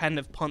you said, kind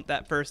of punt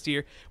that first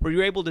year, where you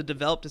were able to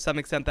develop to some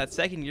extent that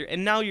second year.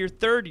 And now your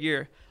third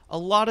year, a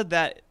lot of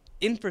that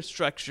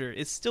infrastructure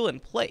is still in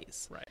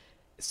place. Right.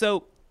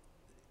 So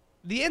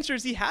the answer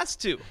is he has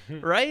to,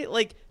 right?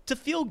 Like, to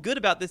feel good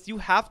about this, you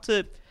have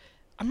to,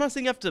 I'm not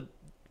saying you have to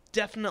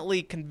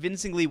definitely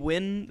convincingly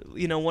win,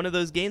 one of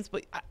those games,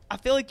 but I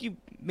feel like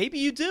maybe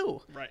you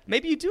do. Right.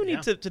 Maybe you do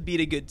need to beat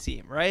a good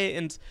team, right?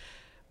 And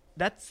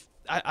that's,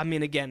 I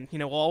mean, again,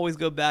 we'll always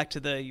go back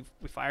to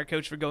we fire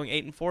coach for going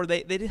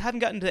 8-4. They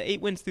haven't gotten to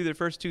 8 wins through their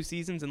first 2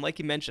 seasons, and like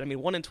you mentioned, I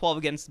mean, 1-12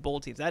 against bowl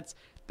teams.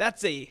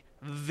 That's a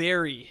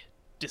very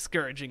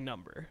discouraging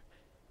number.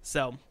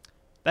 So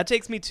that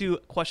takes me to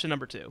question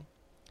number 2.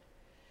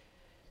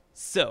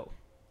 So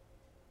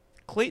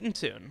Clayton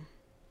Tune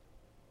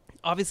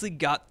obviously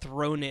got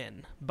thrown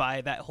in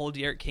by that whole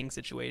Derek King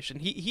situation.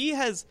 He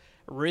has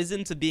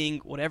risen to being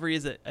whatever he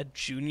is, a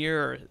junior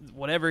or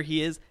whatever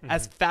he is,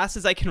 as fast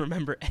as I can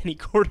remember any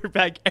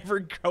quarterback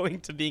ever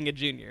growing to being a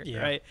junior,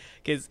 right?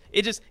 Because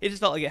it just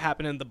felt like it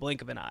happened in the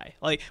blink of an eye.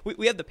 Like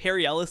we had the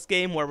Perry Ellis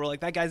game where we're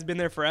like, that guy's been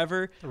there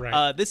forever.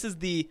 Right. This is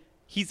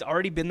he's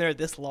already been there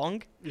this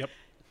long. Yep.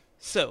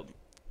 So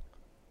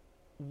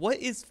what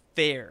is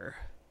fair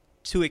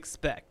to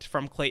expect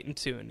from Clayton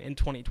Tune in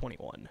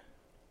 2021?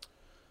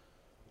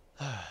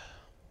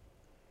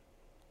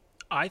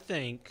 I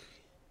think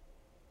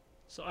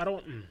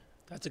so.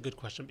 That's a good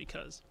question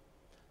because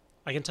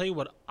I can tell you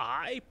what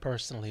I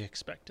personally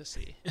expect to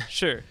see.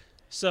 Sure.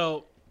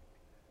 So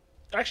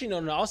actually,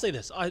 no. I'll say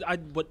this.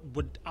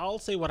 I'll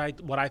say what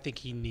I think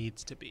he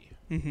needs to be.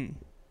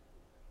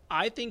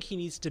 I think he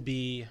needs to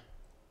be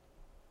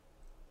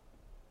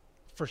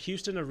for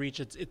Houston to reach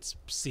its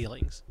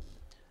ceilings,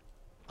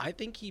 I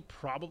think he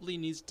probably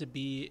needs to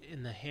be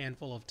in the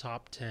handful of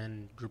top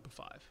 10 group of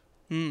 5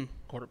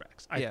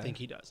 quarterbacks. I think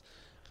he does.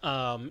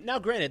 Now,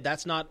 granted,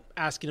 that's not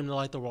asking him to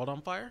light the world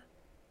on fire,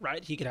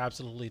 right? He could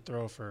absolutely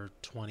throw for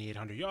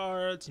 2,800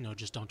 yards,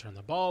 just don't turn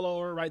the ball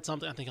over, right?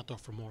 Something. I think he'll throw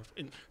for more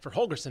for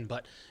Holgorsen,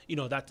 but,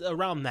 that's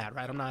around that,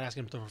 right? I'm not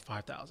asking him to throw for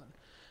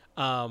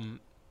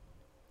 5,000.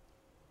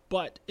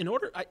 But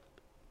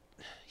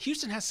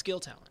Houston has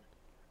skill talent,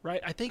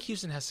 right? I think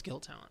Houston has skill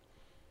talent.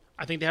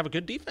 I think they have a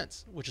good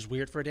defense, which is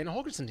weird for a Dana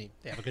Holgorsen team.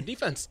 They have a good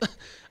defense.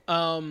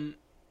 And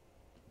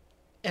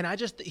they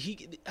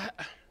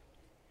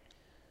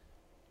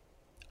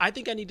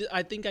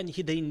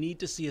need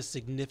to see a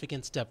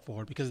significant step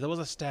forward, because there was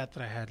a stat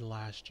that I had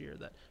last year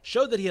that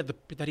showed that he had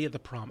the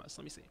promise.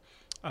 Let me see.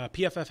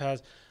 PFF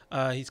has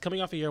he's coming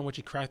off a year in which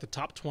he cracked the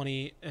top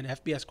 20 in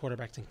FBS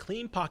quarterbacks in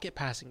clean pocket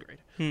passing grade.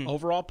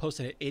 Overall,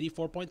 posted at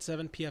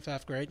 84.7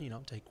 PFF grade.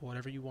 Take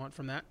whatever you want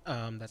from that.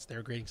 That's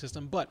their grading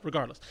system. But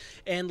regardless,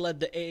 and led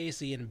the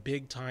AAC in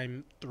big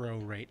time throw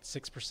rate,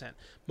 6%.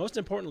 Most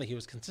importantly, he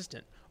was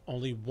consistent.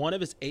 Only one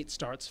of his 8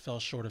 starts fell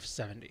short of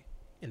 70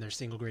 in their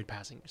single grade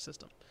passing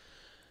system.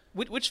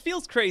 Which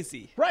feels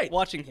crazy, right?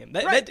 Watching him,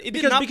 it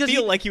did not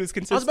feel like he was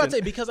consistent. I was about to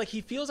say, because he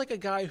feels like a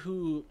guy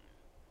who,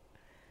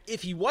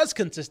 if he was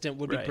consistent,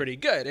 would be pretty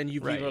good, and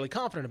you'd be really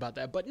confident about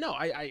that. But no,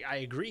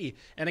 I agree.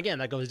 And again,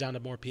 that goes down to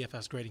more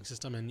PFS grading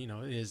system, and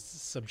it is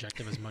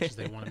subjective as much as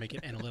they want to make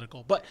it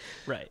analytical. But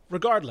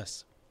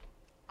regardless,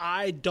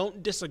 I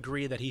don't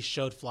disagree that he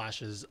showed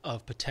flashes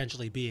of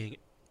potentially being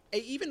a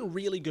even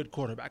really good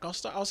quarterback.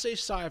 I'll say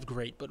shy of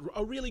great, but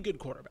a really good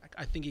quarterback.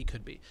 I think he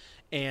could be.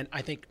 And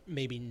I think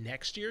maybe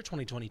next year,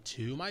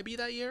 2022, might be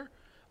that year.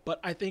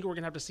 But I think we're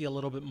going to have to see a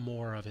little bit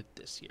more of it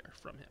this year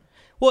from him.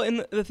 Well,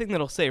 and the thing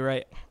that I'll say,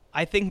 right,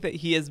 I think that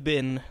he has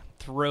been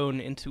thrown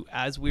into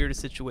as weird a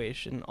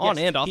situation on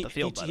and off the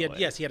field, by the way.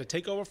 Yes, he had to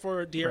take over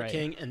for De'Aaron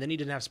King, and then he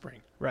didn't have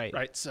spring.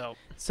 Right. So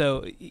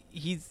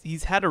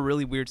he's had a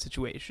really weird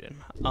situation.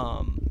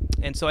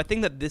 And so I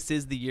think that this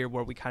is the year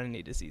where we kind of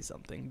need to see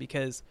something,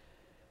 because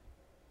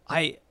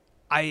I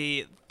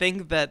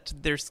think that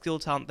their skill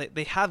talent,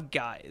 they have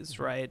guys,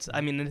 right?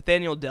 I mean,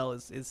 Nathaniel Dell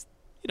is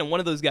one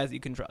of those guys that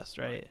you can trust,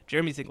 right?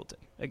 Jeremy Singleton,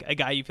 a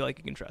guy you feel like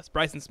you can trust.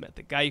 Bryson Smith,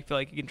 a guy you feel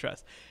like you can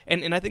trust.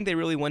 And I think they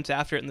really went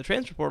after it in the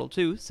transfer portal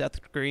too. Seth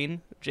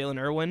Green, Jalen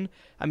Irwin,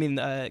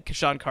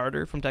 Keshawn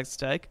Carter from Texas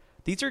Tech.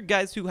 These are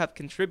guys who have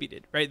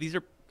contributed, right? These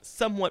are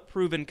somewhat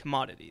proven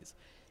commodities.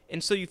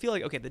 And so you feel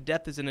like, okay, the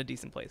depth is in a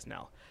decent place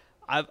now.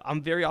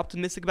 I'm very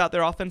optimistic about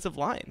their offensive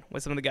line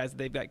with some of the guys that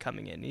they've got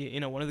coming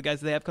in. One of the guys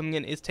that they have coming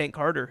in is Tank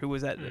Carter, who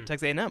was at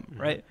Texas A&M,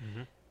 right?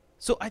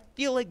 So I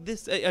feel like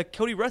this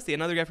Cody Rusty,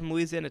 another guy from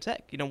Louisiana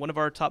Tech, one of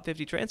our top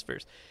 50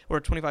 transfers or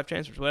 25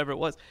 transfers, whatever it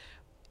was.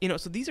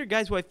 So these are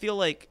guys who I feel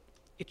like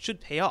it should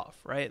pay off,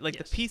 right? Like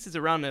the pieces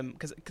around him,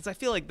 because I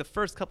feel like the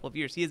first couple of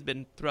years he has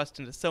been thrust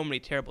into so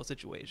many terrible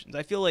situations.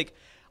 I feel like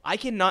I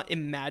cannot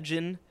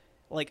imagine.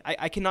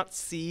 I cannot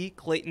see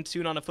Clayton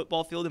Tune on a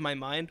football field in my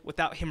mind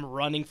without him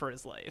running for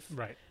his life.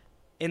 Right.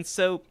 And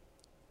so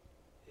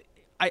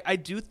I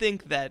do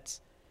think that,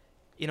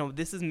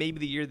 this is maybe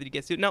the year that he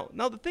gets to. Now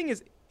the thing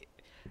is,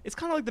 it's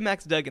kind of like the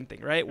Max Duggan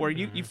thing, right? Where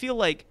you feel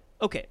like,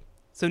 okay,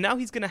 so now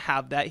he's going to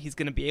have that. He's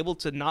going to be able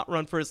to not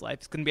run for his life.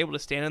 He's going to be able to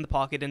stand in the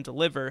pocket and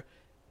deliver.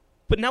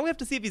 But now we have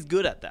to see if he's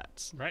good at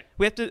that. Right.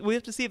 We have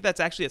to see if that's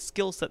actually a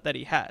skill set that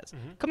he has.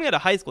 Coming out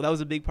of high school, that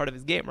was a big part of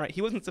his game, right?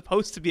 He wasn't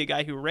supposed to be a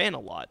guy who ran a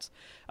lot.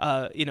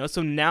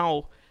 So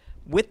now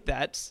with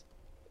that,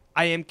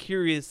 I am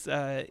curious,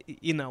 like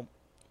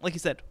you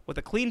said, with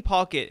a clean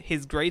pocket,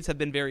 his grades have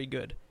been very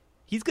good.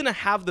 He's going to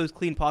have those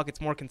clean pockets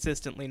more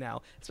consistently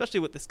now, especially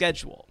with the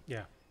schedule.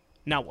 Yeah.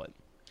 Now what?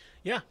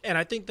 Yeah, and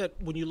I think that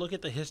when you look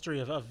at the history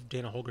of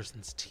Dana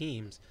Holgorsen's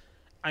teams,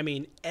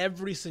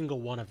 every single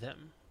one of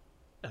them,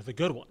 the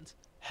good ones,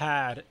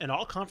 had an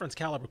all-conference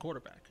caliber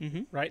quarterback,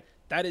 right?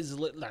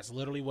 That's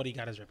literally what he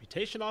got his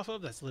reputation off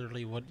of. That's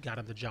literally what got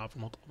him the job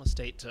from Oklahoma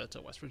State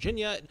to West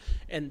Virginia.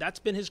 And that's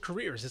been his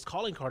career. His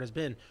calling card has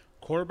been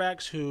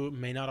quarterbacks who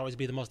may not always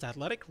be the most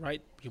athletic,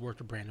 right? He worked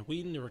with Brandon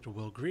Whedon. He worked with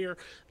Will Greer,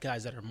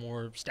 guys that are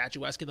more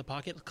statuesque in the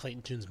pocket.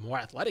 Clayton Tune's more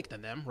athletic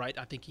than them, right?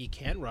 I think he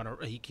can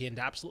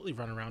absolutely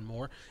run around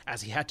more,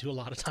 as he had to a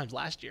lot of times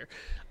last year.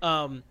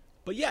 But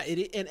yeah,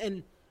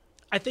 and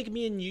I think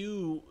me and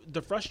you,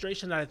 the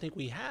frustration that I think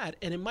we had,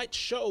 and it might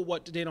show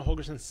what Dana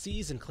Holgorsen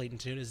sees in Clayton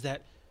Tune, is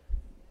that,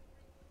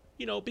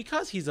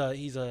 because he's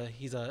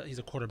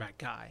a quarterback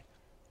guy,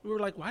 we were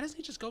like, why doesn't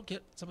he just go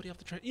get somebody off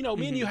the transfer?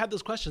 Me and you had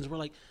those questions. We're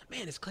like,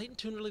 man, is Clayton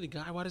Tune really the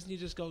guy? Why doesn't he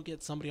just go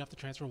get somebody off the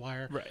transfer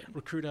wire? Right.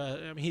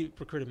 He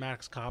recruited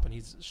Max Kopp, and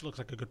he looks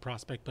like a good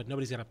prospect, but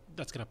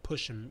that's gonna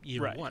push him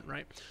year one,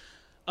 right?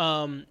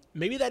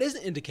 Maybe that is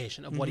an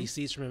indication of what he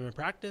sees from him in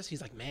practice.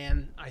 He's like,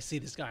 man, I see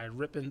this guy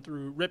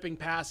ripping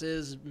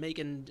passes,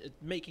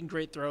 making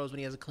great throws when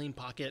he has a clean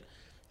pocket.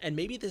 And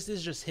maybe this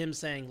is just him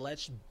saying,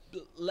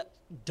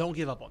 don't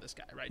give up on this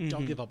guy, right?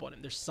 Don't give up on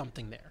him. There's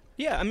something there.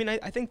 Yeah,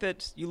 I think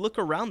that you look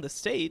around the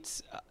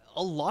states,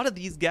 a lot of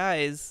these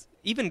guys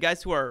even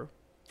guys who are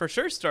for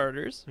sure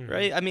starters,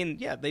 right? I mean,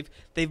 yeah,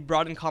 they've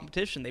brought in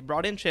competition. They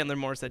brought in Chandler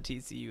Morris at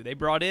TCU. They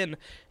brought in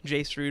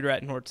Jay Schroeder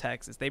at North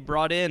Texas. They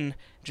brought in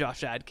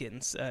Josh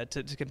Adkins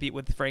to compete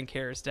with Frank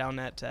Harris down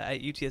at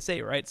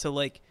UTSA, right? So,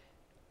 like,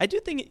 I do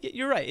think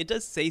you're right. It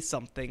does say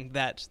something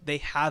that they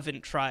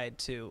haven't tried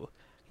to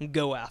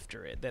go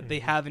after it, that they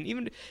haven't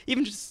even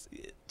just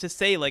to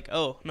say like,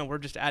 oh no, we're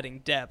just adding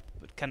depth,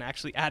 but kind of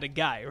actually add a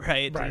guy,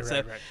 right?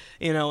 Right.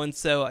 You know, and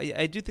so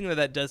I do think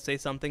that does say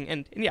something,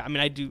 and yeah, I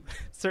mean, I do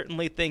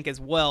certainly think as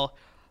well,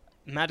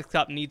 Maddox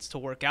Top needs to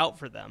work out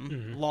for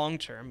them long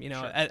term, you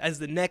know, as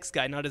the next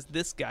guy, not as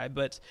this guy,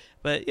 but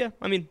yeah,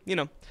 I mean, you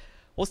know,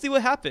 we'll see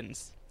what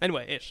happens.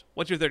 Anyway, Ish,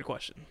 what's your third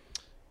question?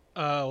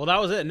 Well, that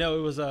was it. No,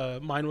 it was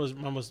mine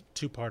was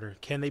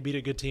two-parter. Can they beat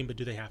a good team, but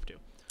do they have to?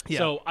 Yeah.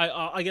 So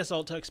I guess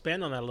I'll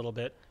expand on that a little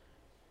bit.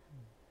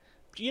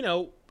 You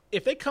know,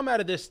 if they come out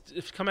of this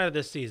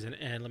season,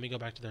 and let me go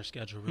back to their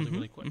schedule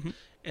really quick.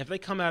 If they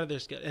come out of their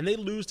schedule and they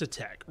lose to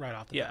Tech right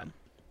off the bat,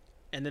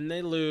 and then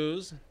they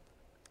lose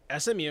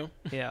SMU,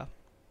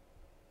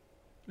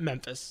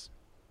 Memphis,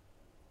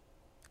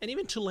 and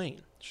even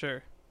Tulane,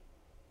 sure,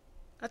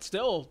 that's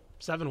still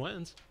 7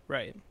 wins,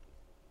 right?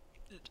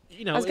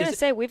 You know, I was gonna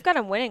say we've got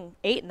them winning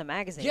 8 in the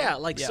magazine. Yeah,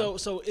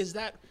 so is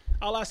that?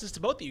 I'll ask this to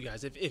both of you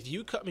guys. If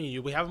you cut me,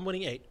 we have them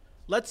winning 8.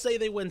 Let's say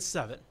they win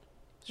 7.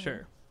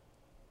 Sure.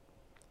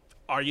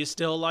 Are you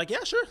still like,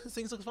 yeah, sure,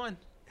 things look fine?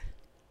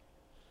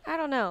 I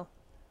don't know.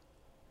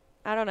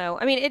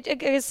 I mean, I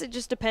guess it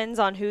just depends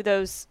on who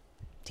those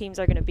teams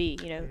are going to be.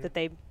 You know, that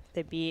they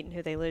beat and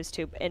who they lose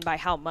to, and by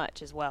how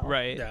much as well.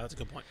 Right. Yeah, that's a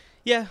good point.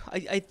 Yeah,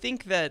 I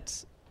think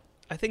that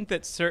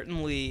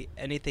certainly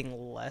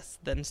anything less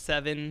than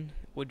 7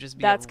 would just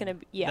be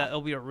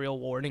that'll be a real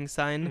warning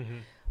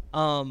sign.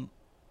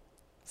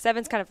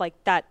 7's kind of like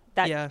that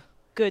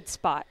good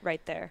spot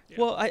right there. Yeah.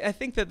 Well, I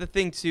think that the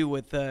thing too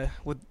with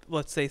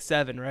let's say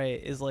 7,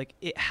 right, is like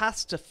it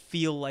has to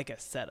feel like a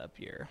setup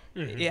year.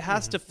 It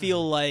has to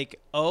feel like,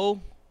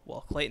 oh,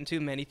 well, Clayton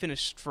too, man, he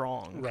finished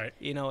strong. Right.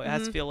 You know, it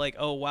has to feel like,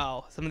 oh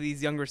wow, some of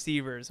these young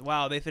receivers,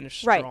 wow, they finished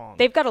strong. Right.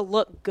 They've got to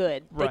look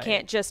good. Right. They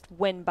can't just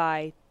win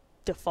by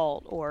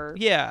default or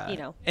you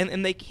know,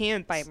 and they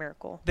can't by a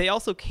miracle. They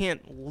also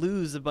can't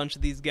lose a bunch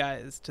of these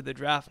guys to the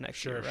draft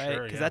next year,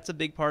 right? Because that's a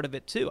big part of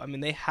it too. I mean,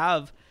 they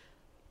have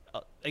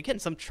again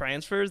some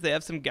transfers. They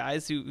have some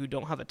guys who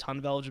don't have a ton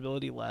of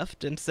eligibility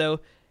left, and so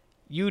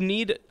you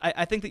need.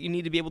 I think that you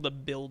need to be able to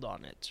build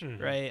on it,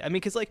 right? I mean,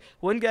 because like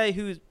one guy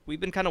who we've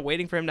been kind of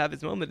waiting for him to have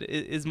his moment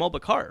is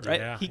Mulbacar, right?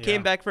 Yeah, he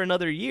came back for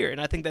another year,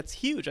 and I think that's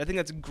huge. I think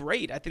that's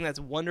great. I think that's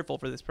wonderful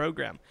for this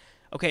program.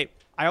 Okay,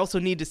 I also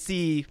need to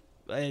see.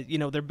 You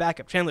know, their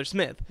backup, Chandler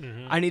Smith.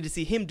 I need to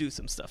see him do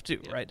some stuff too,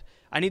 right?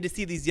 I need to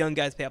see these young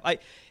guys pay up.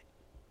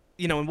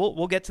 You know, and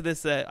we'll get to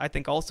this, I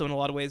think, also in a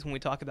lot of ways when we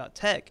talk about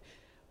Tech.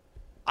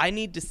 I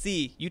need to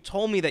see, you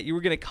told me that you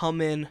were going to come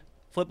in,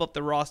 flip up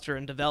the roster,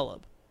 and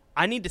develop.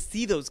 I need to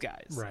see those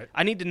guys. Right.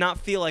 I need to not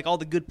feel like all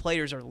the good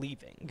players are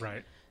leaving.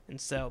 Right.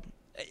 And so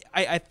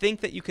I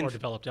think that you can... Or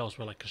developed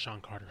elsewhere like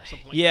Kashawn Carter or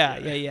something like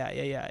that.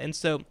 Yeah. And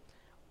so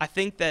I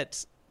think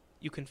that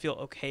you can feel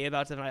okay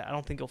about it. I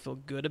don't think you'll feel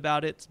good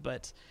about it,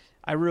 but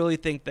I really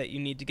think that you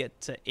need to get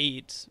to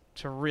 8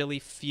 to really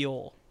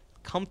feel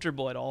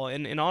comfortable at all.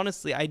 And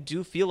honestly, I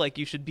do feel like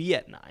you should be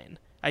at 9.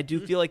 I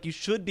do feel like you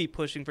should be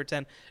pushing for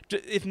 10,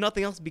 if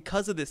nothing else,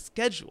 because of this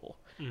schedule,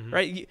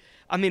 right?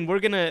 I mean,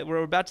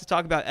 we're about to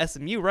talk about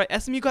SMU, right?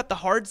 SMU got the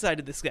hard side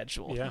of the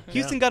schedule. Yeah,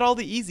 Houston got all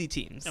the easy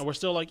teams, and we're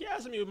still like, yeah,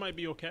 SMU might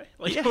be okay.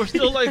 Like, we're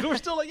still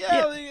like,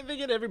 yeah. They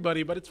get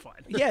everybody, but it's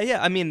fine. Yeah.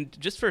 I mean,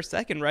 just for a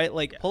second, right?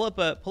 Like, pull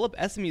up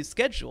SMU's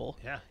schedule.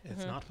 Yeah,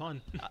 it's not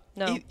fun.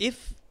 No.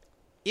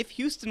 If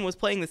Houston was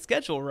playing the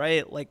schedule,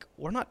 right? Like,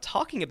 we're not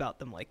talking about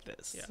them like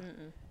this. Yeah.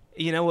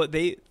 You know what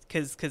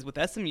because with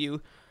SMU.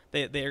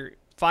 They're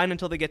fine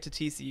until they get to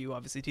TCU.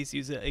 Obviously,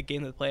 TCU's a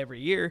game that they play every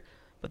year,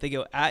 but they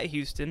go at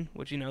Houston,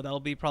 which, you know, that'll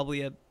be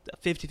probably a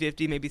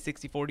 50-50, maybe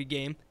 60-40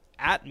 game,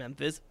 at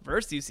Memphis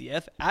versus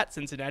UCF, at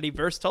Cincinnati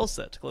versus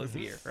Tulsa to close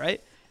the year,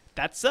 right?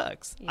 That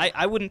sucks. Yeah.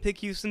 I wouldn't pick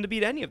Houston to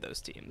beat any of those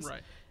teams.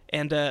 Right.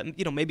 And,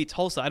 you know, maybe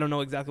Tulsa. I don't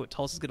know exactly what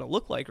Tulsa's going to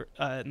look like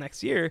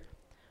next year,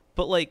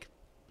 but, like,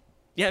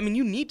 yeah, I mean,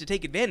 you need to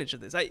take advantage of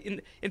this.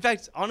 In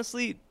fact,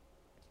 honestly,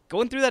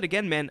 going through that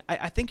again, man,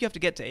 I think you have to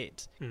get to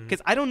 8 because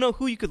I don't know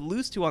who you could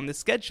lose to on this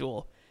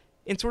schedule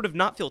and sort of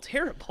not feel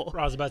terrible.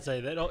 I was about to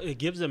say that it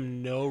gives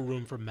them no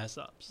room for mess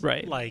ups,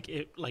 right? Like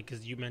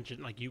because you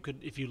mentioned, like, you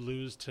could, if you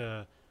lose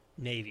to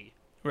Navy,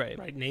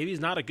 right? Navy's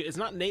not a good. It's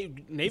not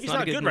Navy's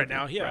not good right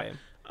now. Yeah.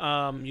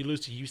 Right. You lose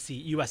to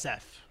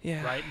USF,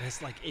 yeah, right? And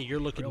it's like, hey, you're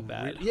looking real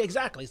bad. Yeah,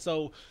 exactly.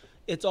 So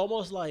it's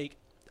almost like,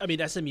 I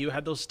mean, SMU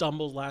had those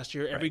stumbles last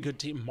year. Every good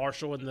team,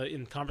 Marshall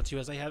in Conference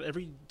USA,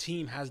 every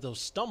team has those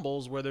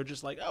stumbles where they're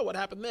just like, oh, what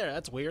happened there?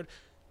 That's weird.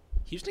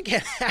 Houston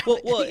can't have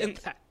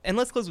and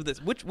let's close with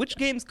this. Which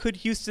games could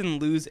Houston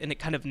lose and it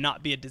kind of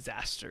not be a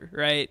disaster,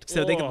 right?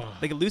 So they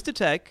could lose to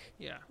Tech.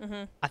 Yeah.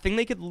 I think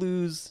they could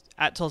lose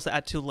at Tulsa,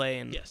 at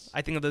Tulane. Yes.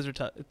 I think that those are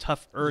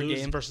tougher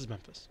games. Versus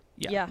Memphis.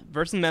 Yeah.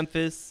 Versus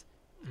Memphis.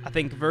 I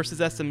think, versus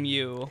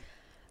SMU.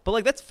 But,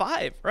 like, that's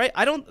 5, right?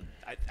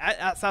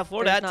 At South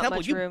Florida, There's at not Temple,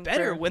 much you room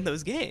better for- win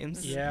those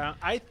games. Yeah,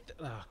 I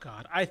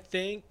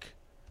think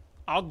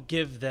I'll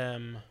give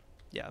them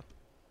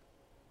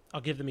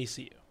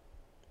ECU.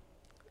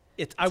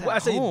 I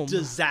say home.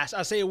 disaster.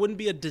 I say it wouldn't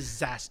be a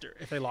disaster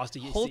if they lost to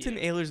ECU. Holton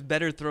Ahlers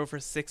better throw for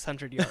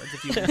 600 yards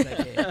if you win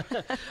that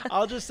game.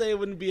 I'll just say it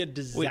wouldn't be a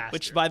disaster.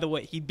 Which, by the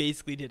way, he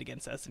basically did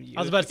against SMU.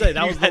 I was about to say,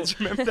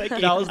 remember that game?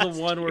 That was the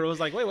one where it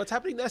was like, wait, what's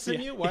happening to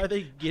SMU? Why are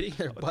they getting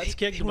their butts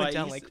kicked? They went by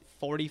down ECU? like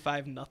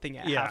 45-0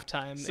 at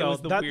halftime. So it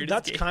was the weirdest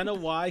that's game. kind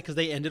of why, because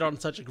they ended on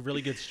such a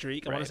really good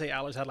streak. I want to say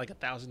Ahlers had like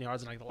 1,000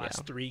 yards in like the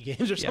last 3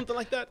 games or something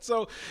like that.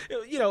 So,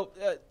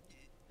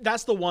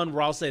 that's the one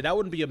where I'll say that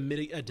wouldn't be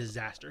a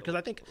disaster, because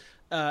I think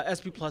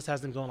SP Plus has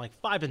them going like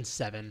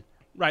 5-7.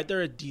 Right,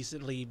 they're a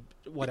decently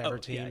whatever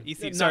team. Yeah,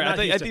 ECU. No, Sorry, not I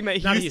think Houston. you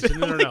meant Not Houston.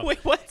 No.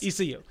 Wait, what?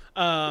 ECU.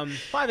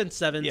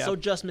 5-7, Yeah. so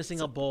just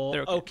missing a bowl.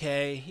 they're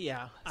okay.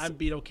 Yeah, I'd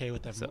be okay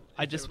with them. So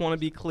I just want to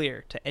be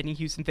clear to any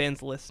Houston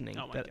fans listening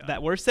God.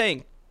 that we're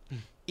saying,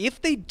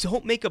 if they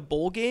don't make a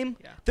bowl game,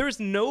 there is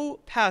no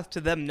path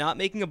to them not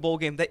making a bowl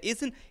game that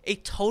isn't a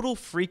total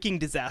freaking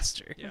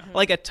disaster. Yeah.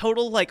 Like a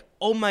total, like,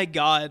 oh my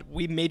God,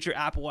 we major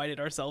Applewhited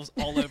ourselves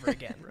all over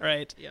again,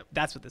 right? Yep.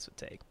 That's what this would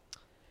take.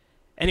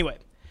 Anyway,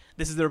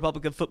 this is the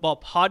Republic of Football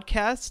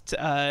podcast.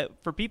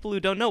 For people who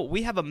don't know,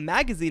 we have a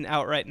magazine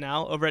out right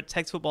now over at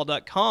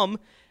TexasFootball.com.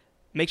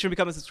 Make sure to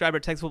become a subscriber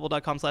at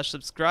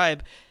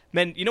TexasFootball.com/subscribe.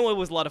 Man, you know what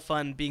was a lot of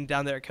fun being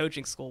down there at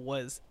coaching school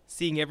was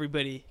seeing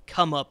everybody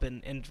come up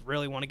and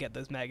really want to get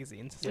those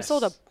magazines. We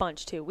sold a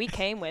bunch too. We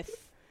came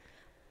with,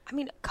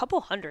 a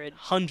couple hundred.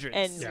 Hundreds.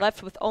 And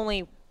left with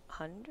only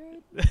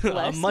 100?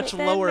 A much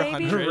lower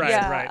 100. Right,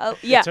 yeah. right.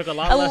 Yeah. It took a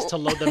lot less to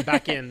load them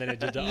back in than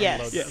it did to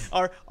unload Yes.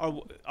 them.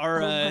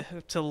 Our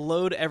to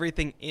load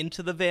everything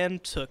into the van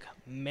took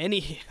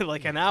many,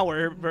 like an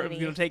hour,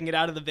 taking it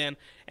out of the van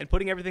and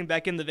putting everything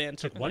back in the van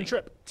took One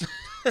trip.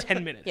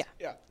 10 minutes.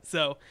 Yeah.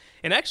 So,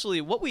 and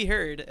actually what we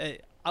heard,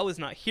 I was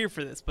not here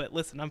for this, but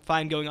listen, I'm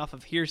fine going off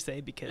of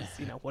hearsay because,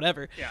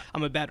 whatever. Yeah.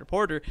 I'm a bad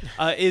reporter.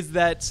 Is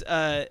that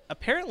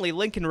apparently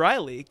Lincoln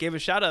Riley gave a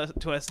shout out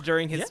to us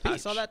during his speech. I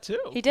saw that too.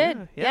 He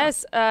did. Yeah.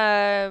 Yes.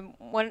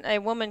 When a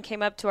woman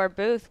came up to our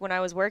booth when I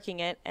was working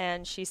it,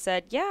 and she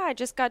said, "Yeah, I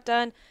just got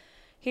done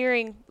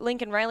hearing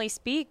Lincoln Riley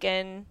speak,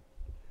 and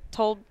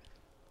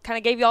kind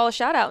of gave you all a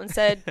shout out and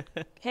said,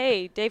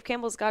 hey, Dave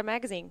Campbell's got a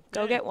magazine.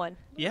 Go get one."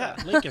 Yeah.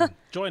 Lincoln,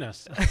 join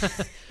us. You want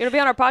to be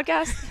on our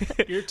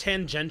podcast? You're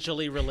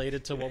tangentially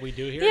related to what we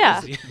do here.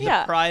 Yeah. Easy.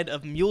 Yeah. Pride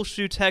of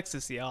Muleshoe,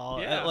 Texas,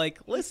 y'all. Yeah. Kind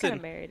Listen,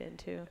 of married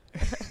into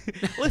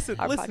listen,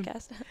 our listen,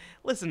 podcast.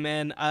 listen,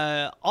 man.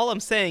 All I'm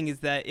saying is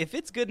that if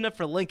it's good enough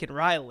for Lincoln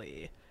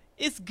Riley,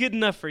 it's good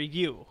enough for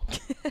you.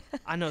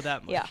 I know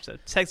that much. Yeah. So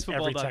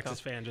TexasFootball.com. Every Texas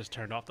fan just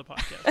turned off the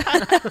podcast.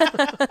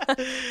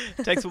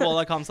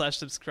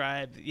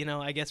 TexasFootball.com/subscribe.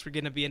 I guess we're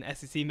going to be an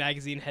SEC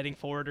magazine heading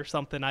forward or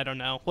something. I don't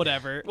know.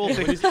 Whatever. We'll,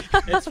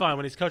 It's fine.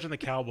 When he's coaching the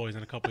Cowboys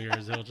in a couple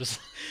years, he'll just...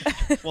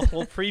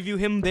 we'll preview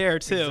him there,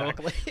 too.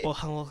 Exactly.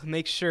 We'll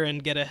make sure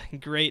and get a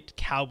great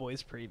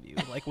Cowboys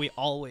preview like we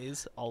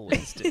always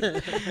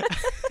do.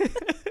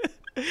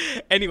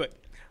 Anyway,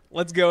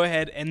 let's go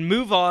ahead and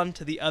move on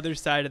to the other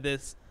side of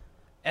this.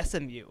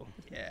 SMU.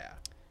 Yeah.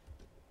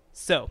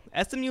 So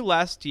SMU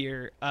last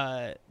year,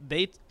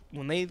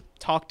 when they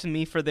talked to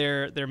me for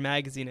their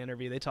magazine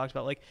interview, they talked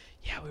about we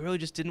really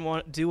just didn't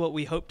want to do what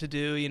we hoped to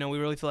do. We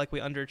really feel like we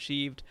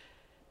underachieved.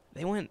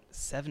 They went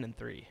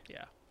 7-3.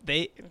 Yeah.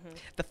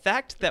 The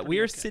fact that we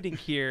are sitting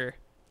here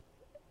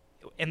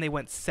and they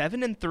went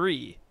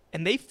 7-3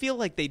 and they feel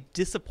like they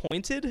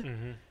disappointed.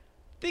 Mm-hmm.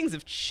 Things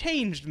have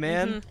changed,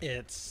 man.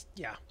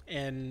 Mm-hmm.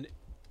 And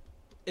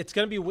it's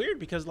gonna be weird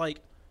because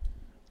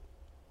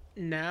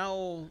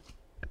now,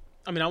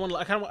 I want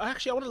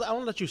to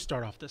let you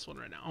start off this one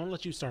right now. I want to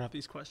let you start off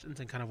these questions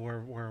and kind of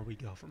where we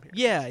go from here.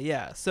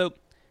 Yeah. So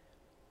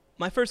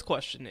my first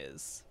question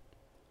is,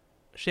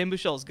 Shane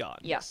Buechele's gone.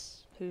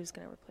 Yes. Who's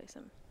going to replace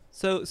him?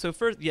 So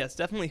first, yes,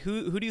 definitely.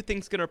 Who do you think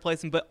is going to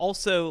replace him? But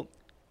also,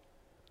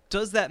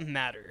 does that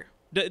matter?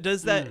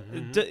 Does that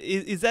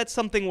is that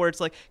something where it's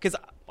because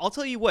I'll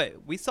tell you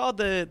what, we saw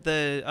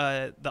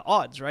the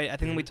odds, right? I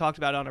think we talked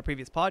about it on our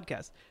previous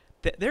podcast.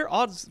 Their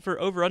odds for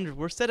over-under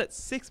were set at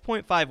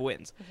 6.5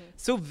 wins. Mm-hmm.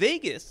 So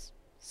Vegas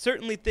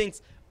certainly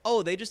thinks,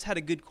 they just had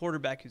a good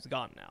quarterback who's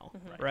gone now,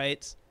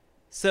 right?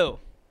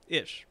 So,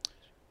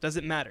 does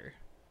it matter?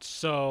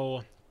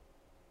 So,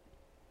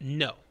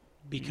 no,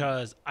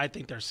 because I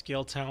think their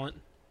skill talent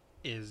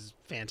is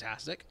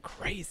fantastic.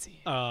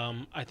 Crazy.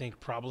 I think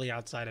probably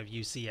outside of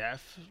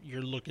UCF,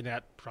 you're looking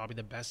at probably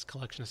the best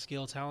collection of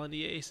skill talent in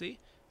the AAC.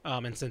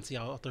 And Cincy,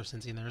 I'll throw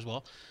Cincy in there as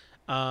well.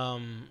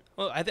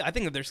 Well, I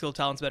think that their skill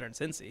talent's better than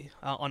Cincy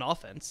on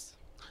offense.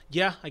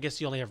 Yeah, I guess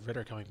you only have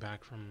Ritter coming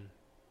back from.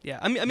 Yeah,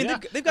 I mean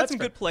they've got some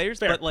good players,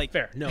 fair, but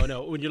fair.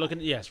 No. When you're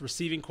looking at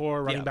receiving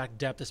core, running back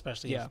depth,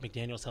 especially if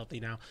McDaniel's healthy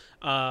now.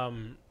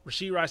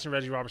 Rashee Rice and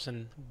Reggie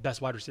Robertson,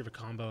 best wide receiver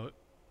combo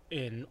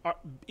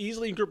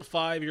easily in group of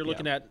 5. You're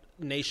looking at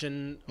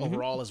nation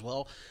overall as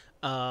well.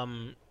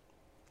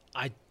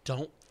 I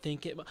don't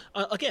think it.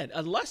 Again,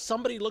 unless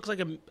somebody looks like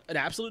an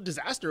absolute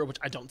disaster, which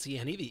I don't see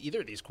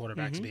either of these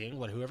quarterbacks being,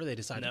 whoever they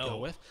decide to go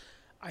with.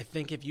 I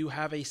think if you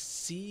have a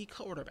C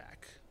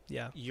quarterback,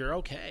 you're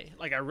okay.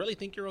 Like, I really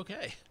think you're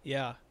okay.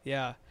 Yeah.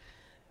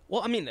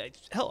 Well, I mean,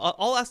 hell,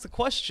 I'll ask the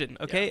question,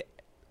 okay? Yeah.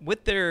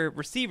 With their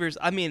receivers,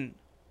 I mean,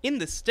 in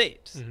the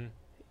state,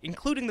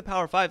 including the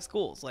Power 5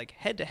 schools, like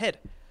head-to-head,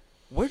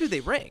 where do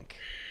they rank?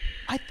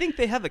 I think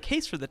they have a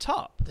case for the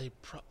top.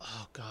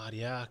 Oh God,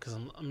 yeah. Because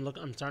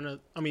I'm trying to.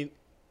 I mean,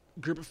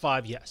 Group of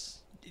 5,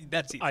 yes.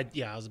 That's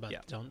easy. I was about.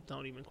 To,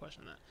 don't even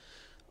question that.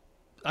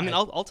 I mean,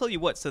 I'll tell you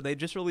what. So they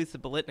just released the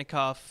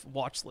Biletnikoff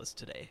watch list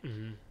today,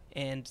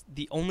 and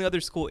the only other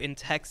school in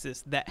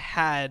Texas that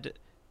had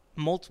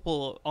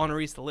multiple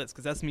honorees to the list,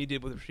 because SMU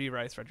did with Rasheed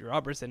Rice, Reggie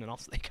Robertson, and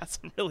also they got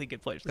some really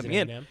good players coming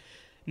in. A&M?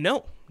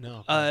 No.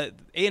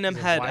 A&M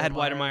had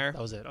Weidemeyer.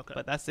 That was it. Okay,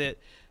 but that's it.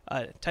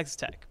 Texas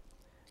Tech.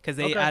 Because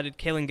they added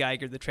Kalen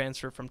Geiger, the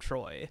transfer from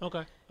Troy.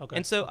 Okay.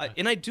 And so,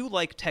 I do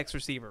like Tech's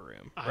receiver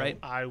room, right?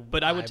 I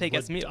would take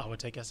SMU. I would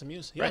take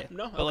SMU's. Yeah, right.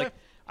 No, but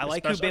I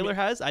like who Baylor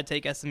has. I'd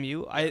take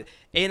SMU.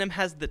 A&M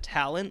has the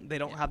talent. They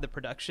don't have the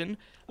production.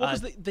 Well,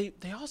 because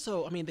they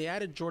also, I mean, they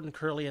added Jordan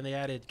Curley and they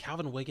added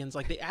Calvin Wiggins.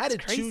 Like, they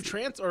added two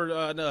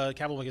no,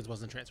 Calvin Wiggins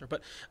wasn't a transfer,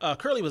 but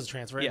Curley was a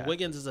transfer, and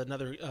Wiggins is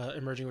another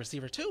emerging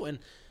receiver too. And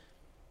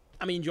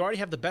I mean, you already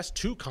have the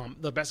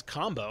best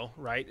combo,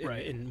 right?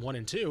 In 1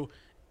 and 2.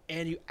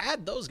 And you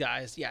add those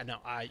guys,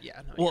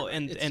 Well,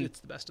 it's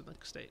the best in the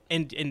state.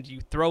 And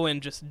you throw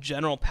in just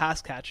general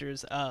pass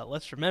catchers.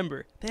 Let's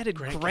remember they had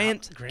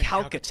Grant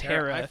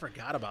Calcaterra. I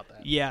forgot about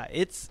that. Yeah,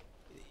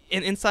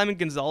 and Simon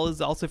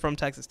Gonzalez, also from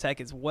Texas Tech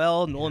as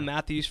well. Nolan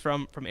Matthews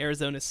from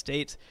Arizona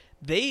State.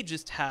 They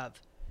just have,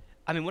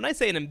 I mean, when I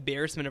say an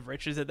embarrassment of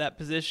riches at that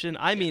position,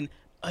 I mean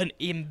an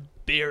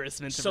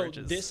embarrassment of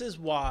riches. So this is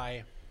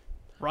why.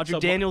 Roger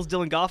Daniels,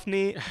 Dylan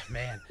Goffney.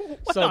 Man.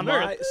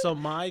 What so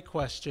my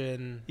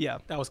question. Yeah.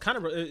 That was kind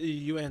of,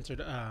 you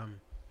answered.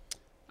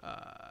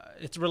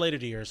 It's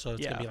related to yours, so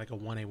it's going to be like a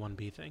 1A,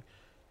 1B thing.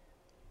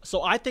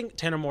 So I think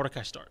Tanner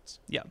Mordecai starts.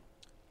 Yeah.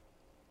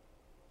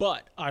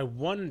 But I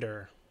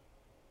wonder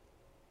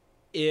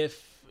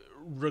if,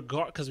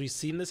 because we've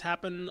seen this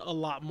happen a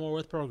lot more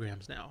with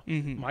programs now.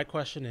 My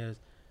question is,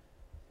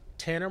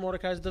 Tanner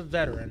Mordecai is the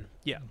veteran.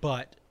 Yeah.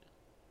 But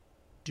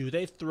do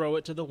they throw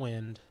it to the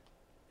wind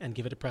and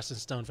give it to Preston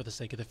Stone for the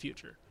sake of the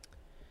future?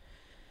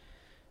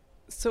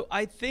 So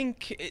I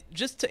think,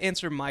 just to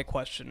answer my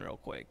question real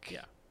quick,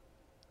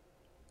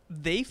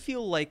 they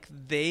feel like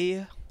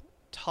they,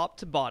 top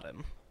to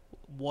bottom,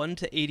 1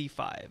 to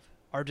 85,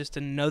 are just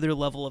another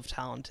level of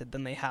talented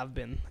than they have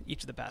been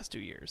each of the past 2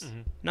 years.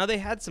 Now, they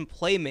had some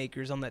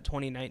playmakers on that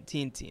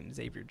 2019 team,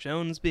 Xavier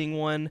Jones being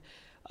one,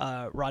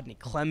 Rodney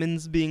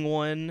Clemens being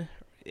one.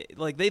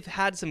 Like, they've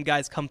had some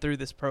guys come through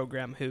this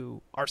program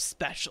who are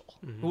special,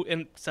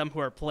 and some who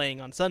are playing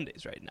on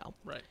Sundays right now.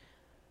 Right.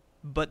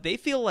 But they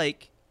feel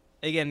like,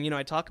 again,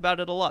 I talk about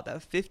it a lot,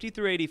 that 50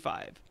 through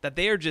 85, that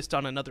they are just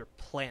on another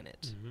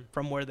planet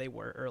from where they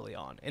were early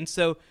on. And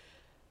so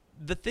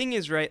the thing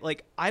is, right,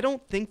 like, I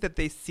don't think that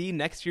they see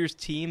next year's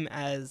team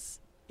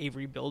as a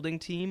rebuilding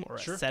team or a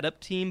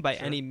setup team by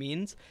any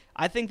means.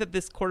 I think that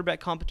this quarterback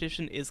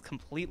competition is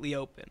completely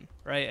open,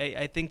 right?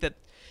 I think that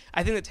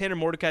Tanner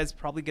Mordecai is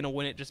probably going to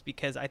win it just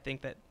because I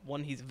think that,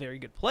 one, he's a very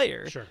good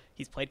player. Sure.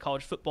 He's played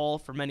college football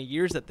for many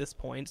years at this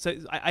point. So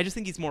I just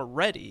think he's more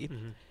ready.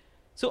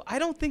 So I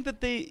don't think that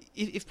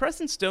if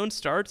Preston Stone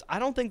starts, I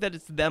don't think that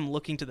it's them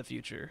looking to the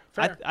future.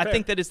 Fair. I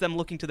think that it's them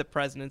looking to the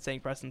present and saying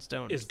Preston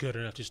Stone is good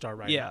enough to start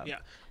right now. Yeah.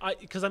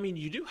 Because, I mean,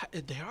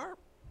 they are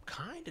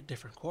kind of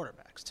different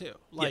quarterbacks too.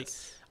 Like,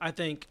 I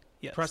think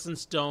Preston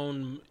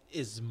Stone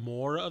is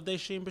more of the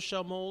Shane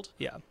Bichelle mold.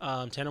 Yeah.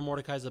 Tanner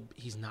Mordecai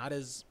he's not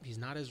as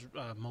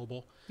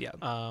mobile. Yeah.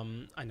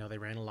 I know they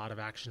ran a lot of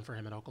action for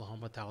him in Oklahoma,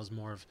 but that was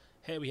more of,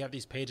 hey, we have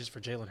these pages for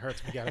Jalen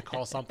Hurts, we got to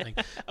call something,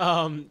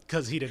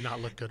 because he did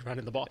not look good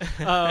running the ball.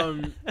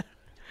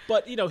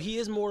 But he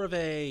is more of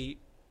a,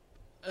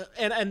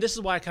 and this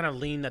is why I kind of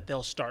lean that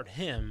they'll start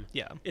him.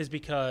 Yeah. Is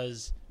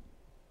because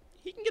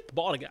he can get the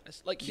ball to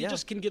guys. Like, he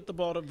just can get the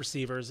ball to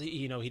receivers.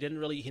 He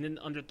didn't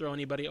underthrow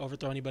anybody,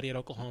 overthrow anybody at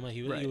Oklahoma.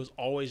 He was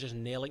always just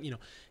nailing.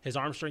 His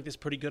arm strength is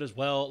pretty good as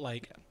well.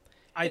 Like,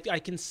 I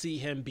can see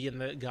him being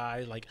the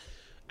guy, like,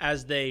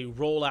 as they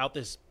roll out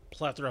this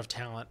plethora of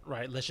talent,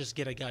 right? Let's just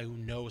get a guy who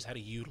knows how to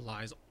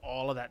utilize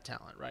all of that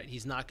talent, right?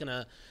 He's not going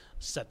to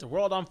set the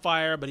world on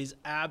fire, but he's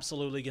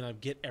absolutely going to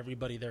get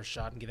everybody their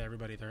shot and get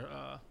everybody their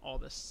all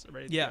this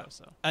ready to go.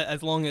 So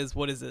as long as,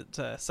 what is it,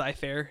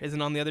 Cy-Fair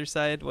isn't on the other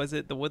side? Was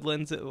it the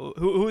Woodlands?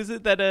 Who is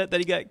it that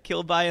he got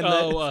killed by?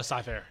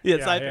 Cy-Fair.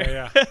 Yeah,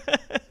 Cy-Fair. Yeah.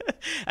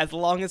 As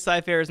long as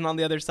Cy-Fair isn't on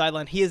the other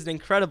sideline, he is an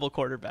incredible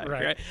quarterback,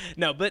 right?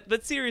 No,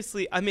 but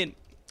seriously, I mean,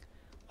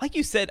 like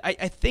you said,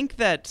 I think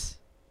that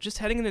just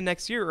heading into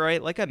next year,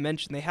 right, like I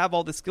mentioned, they have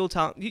all the skill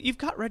talent. You've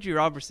got Reggie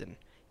Robertson.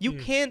 You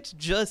can't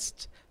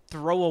just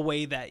throw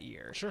away that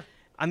year. Sure.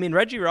 I mean,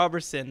 Reggie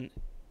Robertson,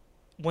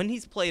 when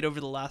he's played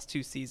over the last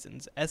 2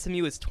 seasons,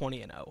 SMU is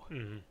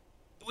 20-0.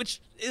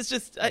 which is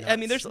just, I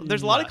mean, there's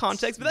a lot of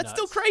context, but that's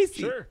still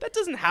crazy. Sure. That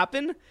doesn't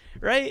happen,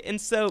 right? And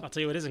so I'll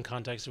tell you what is in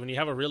context. When you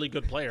have a really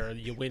good player,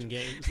 you win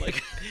games.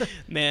 Like,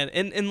 man,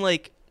 and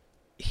like,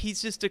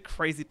 he's just a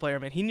crazy player,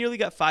 man. He nearly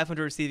got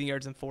 500 receiving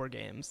yards in 4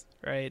 games,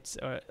 right?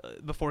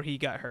 Before he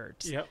got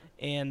hurt. Yep.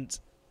 And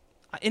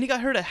he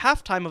got hurt at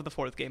halftime of the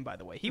 4th game, by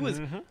the way. He was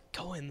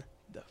going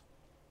the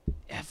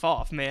F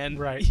off, man.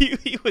 Right.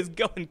 He was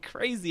going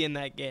crazy in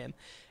that game.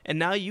 And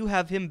now you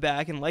have him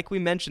back, and like we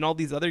mentioned, all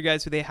these other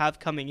guys who they have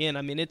coming in.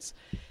 I mean,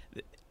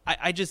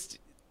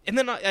 and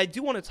then I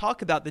do want to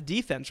talk about the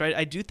defense, right?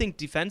 I do think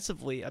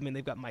defensively, I mean,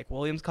 they've got Mike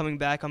Williams coming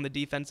back on the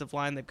defensive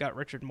line. They've got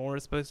Richard Moore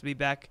is supposed to be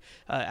back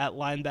at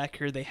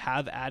linebacker. They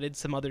have added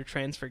some other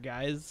transfer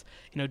guys.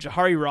 You know,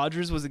 Jahari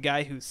Rogers was a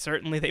guy who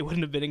certainly they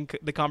wouldn't have been in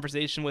the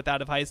conversation with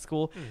out of high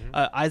school.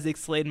 Isaac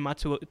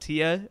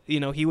Slade-Matutia, you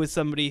know, he was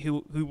somebody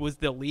who was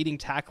the leading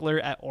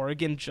tackler at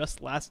Oregon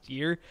just last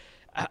year.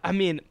 I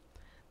mean,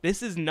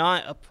 this is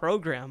not a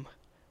program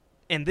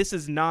and this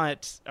is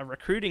not a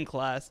recruiting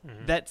class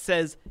that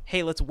says,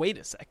 hey, let's wait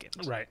a second.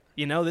 Right.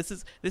 You know, this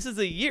is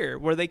a year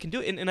where they can do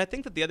it. And I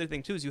think that the other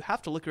thing, too, is you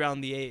have to look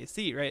around the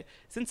AAC, right?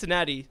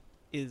 Cincinnati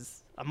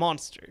is a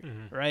monster,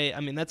 right? I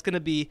mean, that's going to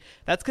be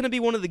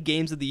one of the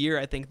games of the year,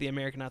 I think, the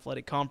American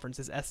Athletic Conference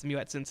is SMU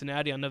at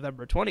Cincinnati on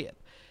November 20th.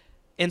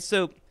 And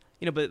so,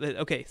 you know, but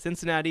okay,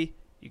 Cincinnati,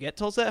 you get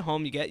Tulsa at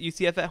home, you get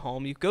UCF at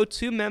home, you go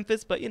to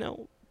Memphis, but, you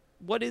know,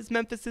 what is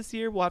Memphis this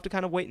year? We'll have to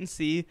kind of wait and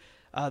see.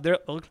 They're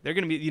going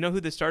to be, you know who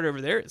the starter over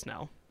there is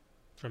now?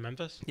 From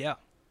Memphis? Yeah.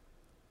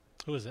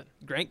 Who is it?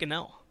 Grant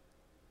Gunnell.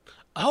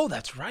 Oh,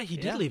 that's right. He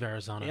did leave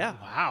Arizona. Yeah.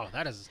 Wow.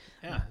 That is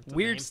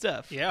weird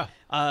stuff. Yeah.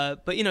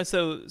 But, you know,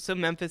 so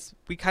Memphis,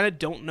 we kind of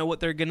don't know what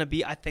they're going to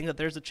be. I think that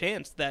there's a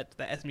chance that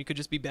the SMU could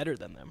just be better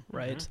than them,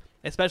 right?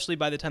 Especially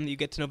by the time that you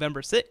get to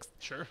November 6th.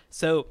 Sure.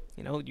 So,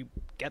 you know, you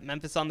get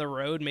Memphis on the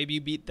road. Maybe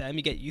you beat them.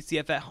 You get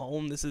UCF at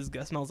home. This is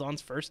Gus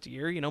Malzahn's first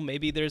year. You know,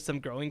 maybe there's some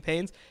growing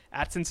pains.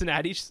 At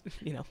Cincinnati,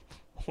 you know,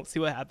 we'll see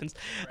what happens.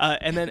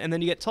 And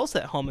then you get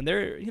Tulsa at home, and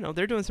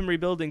they're doing some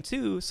rebuilding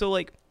too. So,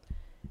 like,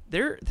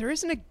 there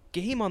isn't a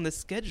game on the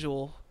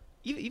schedule.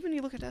 Even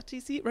you look at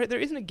FTC, right? There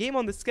isn't a game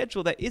on the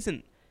schedule that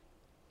isn't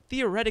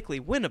theoretically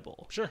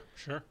winnable. Sure.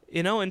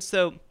 You know, and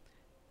so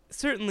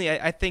certainly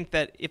I think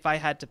that if I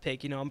had to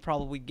pick, you know, I'm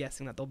probably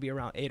guessing that they'll be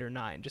around 8 or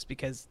 9 just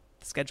because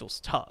the schedule's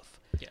tough.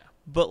 Yeah.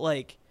 But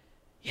like,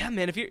 yeah,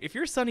 man, if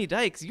you're Sonny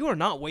Dykes, you are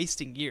not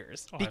wasting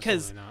years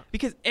because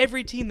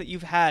every team that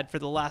you've had for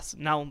the last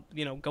now,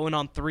 you know, going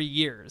on 3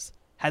 years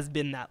has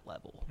been that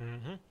level.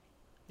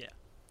 Yeah.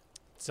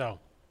 So,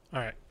 all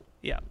right.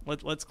 Yeah,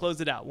 let's close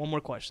it out. One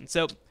more question.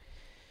 So,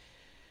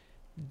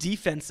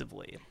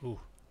 defensively,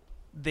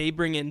 they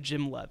bring in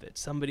Jim Leavitt,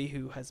 somebody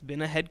who has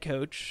been a head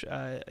coach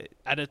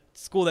at a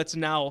school that's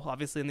now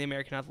obviously in the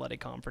American Athletic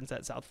Conference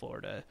at South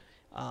Florida.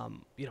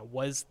 You know,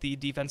 was the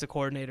defensive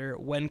coordinator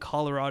when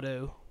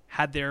Colorado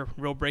had their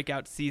real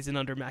breakout season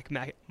under Mike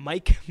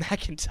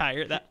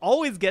McIntyre. That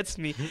always gets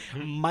me,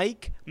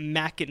 Mike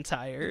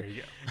McIntyre. There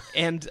you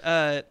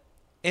go.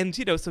 And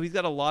you know, so he's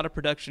got a lot of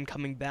production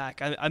coming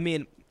back. I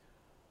mean,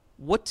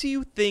 what do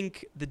you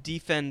think the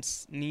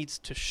defense needs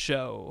to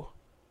show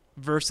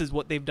versus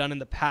what they've done in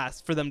the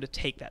past for them to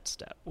take that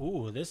step?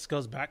 Ooh, this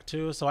goes back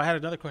to, so I had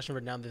another question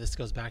written down that this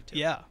goes back to.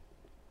 Yeah.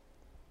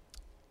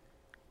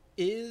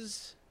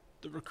 Is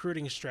the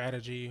recruiting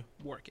strategy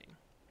working?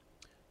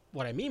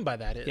 What I mean by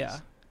that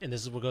is, and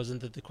this is what goes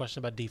into the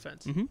question about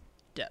defense,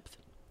 depth.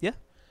 Yeah.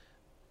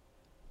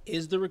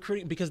 Is the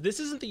recruiting, because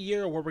this isn't the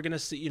year where we're going to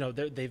see, you know,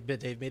 they've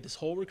made this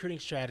whole recruiting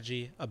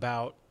strategy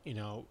about, you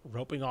know,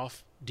 roping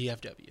off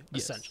DFW,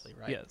 essentially,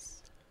 right?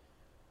 Yes.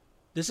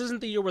 This isn't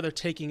the year where they're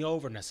taking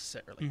over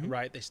necessarily,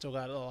 right? They still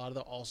got a lot of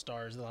the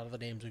all-stars, a lot of the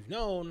names we've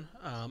known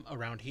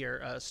around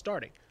here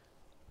starting.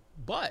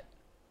 But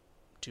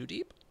too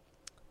deep?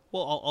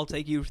 Well, I'll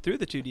take you through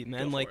the too deep,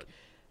 man. Like,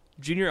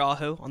 Junior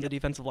Aho on the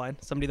defensive line,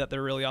 somebody that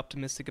they're really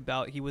optimistic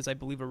about. He was, I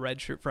believe, a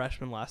redshirt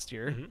freshman last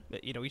year.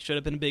 But, you know, he should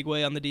have been a big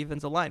way on the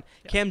defensive line.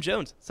 Cam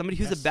Jones, somebody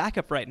who's a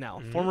backup right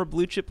now, former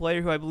blue chip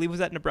player who I believe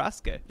was at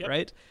Nebraska,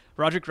 right?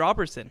 Roderick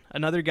Robertson,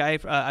 another guy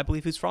I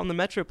believe who's from the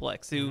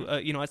Metroplex, who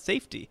you know, at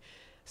safety.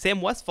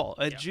 Sam Westfall,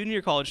 a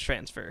junior college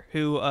transfer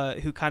who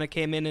kind of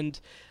came in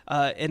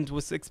and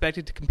was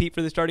expected to compete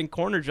for the starting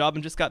corner job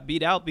and just got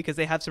beat out because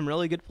they have some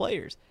really good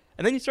players.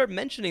 And then you start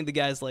mentioning the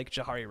guys like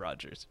Jahari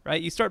Rogers, right?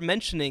 You start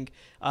mentioning,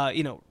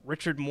 you know,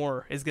 Richard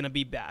Moore is going to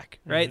be back,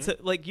 right? So,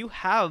 like,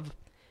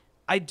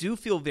 I do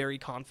feel very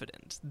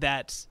confident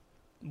that,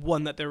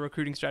 one, that their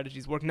recruiting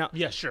strategies work. Now,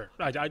 yeah, sure.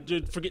 I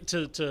did forget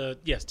to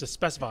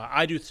specify.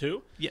 I do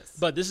too. Yes.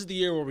 But this is the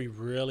year where we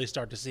really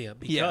start to see it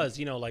because,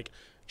 you know, like,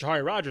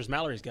 Jahari Rogers,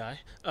 Mallory's guy,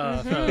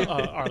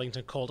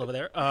 Arlington Colt over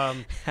there.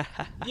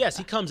 Yes,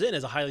 he comes in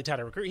as a highly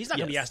touted recruit. He's not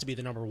going to be asked to be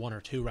the number 1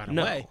 or 2 right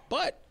away,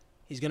 but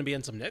he's going to be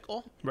in some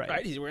nickel,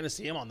 right? We're going to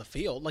see him on the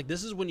field. Like,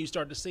 this is when you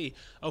start to see,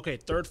 okay,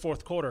 third,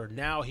 fourth quarter,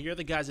 now here are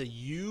the guys that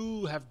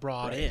you have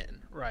brought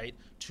in, right,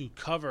 to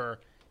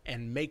cover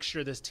and make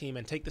sure this team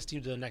and take this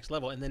team to the next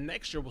level. And then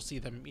next year we'll see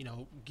them,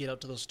 get up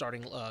to those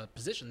starting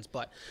positions.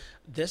 But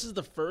this is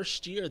the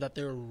first year that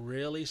they're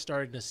really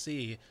starting to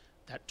see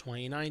that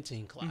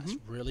 2019 class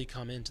really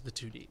come into the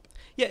 2 deep.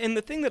 Yeah, and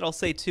the thing that I'll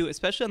say too,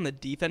 especially on the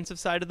defensive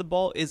side of the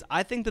ball, is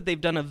I think that they've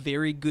done a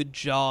very good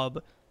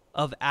job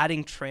of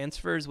adding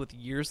transfers with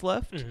years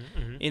left.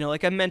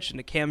 Like I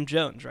mentioned, Cam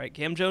Jones, right?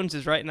 Cam Jones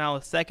is right now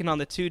second on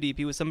the 2 deep.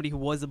 He was somebody who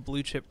was a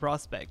blue chip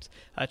prospect.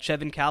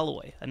 Chevin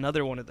Callaway,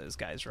 another one of those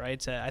guys,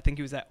 right? I think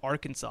he was at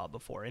Arkansas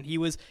before, and he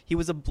was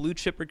a blue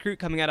chip recruit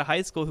coming out of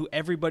high school who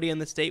everybody in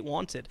the state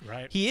wanted.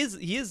 Right. He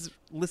is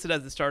listed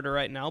as the starter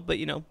right now, but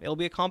it'll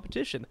be a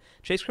competition.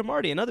 Chase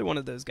Cromartie, another one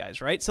of those guys,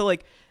 right? So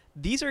like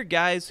these are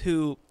guys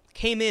who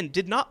came in,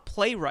 did not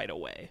play right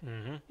away.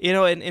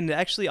 And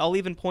actually I'll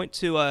even point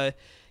to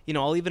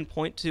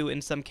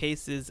in some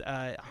cases,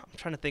 I'm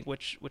trying to think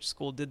which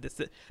school did this.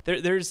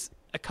 There's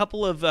a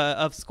couple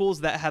of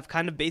schools that have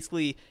kind of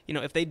basically,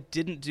 if they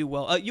didn't do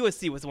well,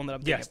 USC was the one that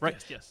I'm thinking of,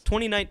 right? Yes.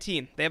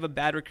 2019, they have a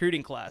bad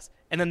recruiting class,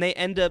 and then they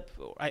end up,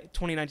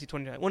 2019,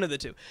 2020, one of the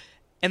two,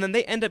 and then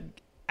they end up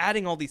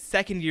adding all these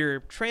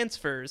second-year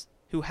transfers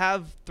who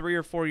have 3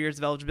 or 4 years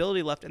of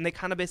eligibility left, and they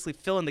kind of basically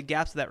fill in the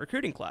gaps of that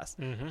recruiting class.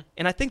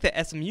 And I think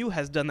that SMU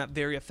has done that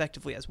very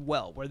effectively as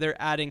well, where they're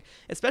adding,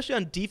 especially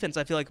on defense,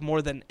 I feel like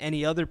more than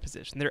any other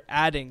position, they're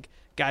adding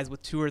guys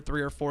with 2 or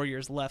 3 or 4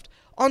 years left.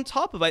 On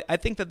top of it, I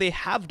think that they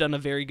have done a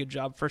very good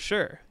job for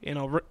sure,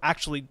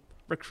 actually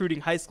recruiting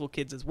high school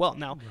kids as well.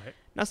 Now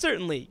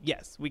certainly,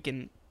 yes, we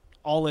can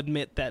all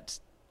admit that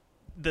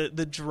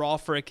the draw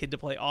for a kid to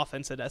play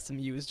offense at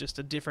SMU is just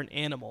a different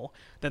animal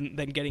than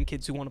getting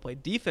kids who want to play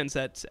defense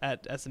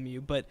at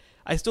SMU. But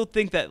I still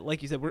think that,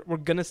 like you said, we're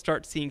going to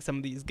start seeing some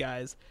of these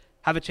guys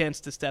have a chance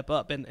to step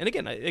up. And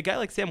again, a guy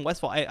like Sam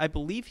Westfall, I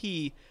believe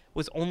he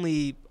was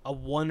only a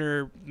one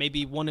or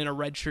maybe one in a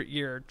redshirt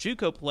year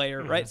JUCO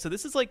player, right? So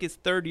this is like his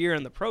 3rd year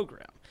in the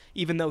program,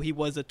 even though he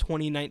was a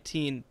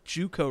 2019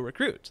 JUCO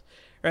recruit,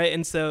 right?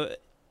 And so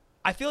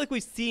I feel like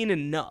we've seen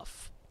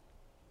enough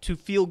to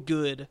feel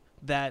good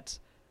that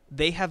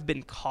they have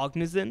been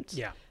cognizant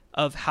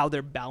of how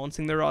they're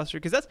balancing their roster.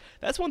 Because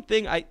that's one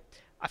thing I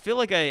feel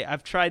like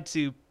I've tried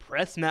to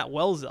press Matt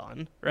Wells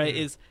on, right,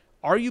 is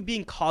are you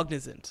being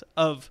cognizant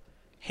of,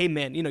 hey,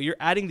 man, you're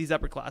adding these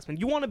upperclassmen.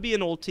 You want to be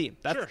an old team.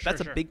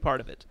 That's a big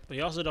part of it. But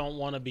you also don't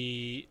want to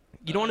be...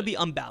 You don't want to be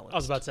unbalanced. I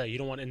was about to say, you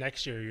don't want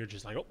next year you're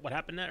just like, oh, what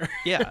happened there?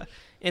 Yeah.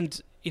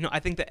 And, I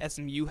think that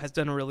SMU has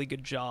done a really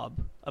good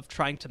job of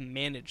trying to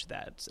manage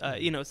that.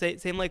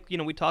 Same like,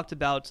 we talked to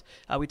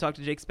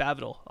Jake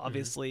Spavital,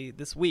 obviously,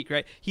 this week,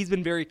 right? He's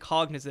been very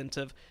cognizant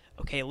of,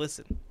 okay,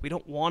 listen, we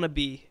don't want to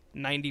be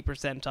 90%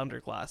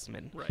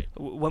 underclassmen. Right.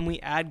 When we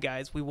add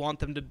guys, we want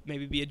them to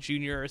maybe be a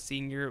junior or a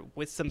senior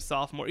with some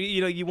sophomore.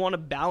 You want to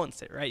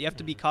balance it, right? You have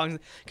to be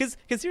cognizant.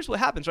 Because here's what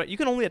happens, right? You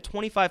can only have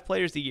 25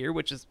 players a year,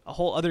 which is a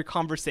whole other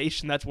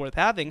conversation that's worth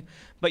having.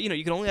 But,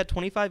 you can only have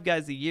 25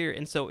 guys a year.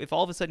 And so if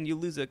all of a sudden you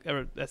lose a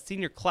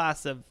senior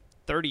class of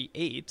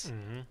 38,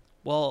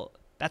 well,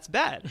 that's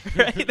bad,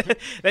 right?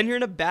 Then you're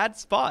in a bad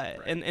spot.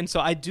 Right. And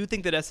so I do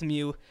think that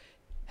SMU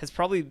has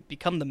probably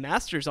become the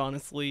masters,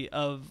 honestly,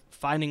 of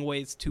finding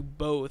ways to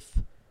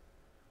both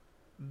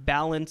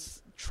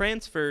balance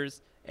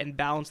transfers and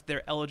balance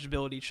their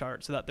eligibility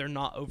chart so that they're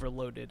not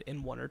overloaded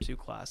in 1 or 2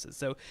 classes.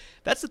 So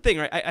that's the thing,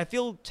 right? I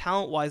feel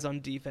talent-wise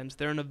on defense,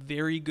 they're in a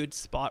very good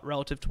spot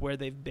relative to where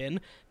they've been.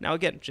 Now,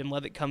 again, Jim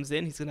Leavitt comes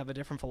in. He's going to have a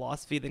different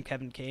philosophy than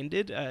Kevin Kane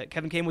did.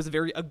 Kevin Kane was a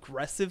very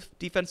aggressive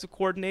defensive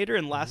coordinator,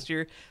 and last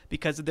year,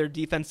 because of their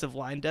defensive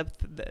line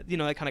depth, that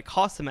kind of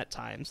cost them at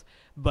times.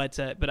 But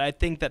I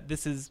think that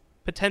this is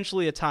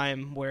potentially a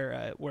time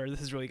where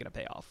this is really going to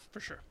pay off. For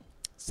sure.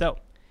 So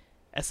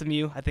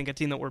SMU, I think a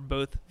team that we're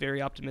both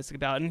very optimistic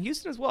about, and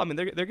Houston as well. I mean,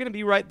 they're going to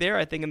be right there,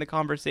 I think, in the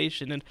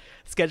conversation, and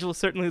schedule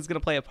certainly is going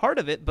to play a part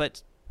of it,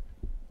 but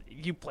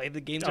you play the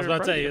games. I was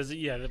about to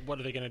say, what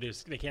are they going to do?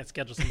 They can't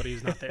schedule somebody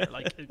who's not there.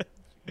 Like,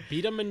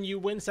 beat them and you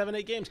win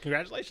 7-8 games.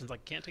 Congratulations.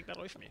 Like, can't take that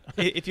away from you.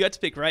 If you had to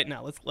pick right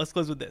now, let's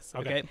close with this,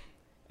 okay?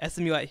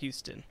 SMU at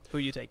Houston. Who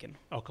are you taking?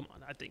 Oh, come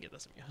on. I think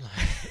it's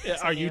SMU.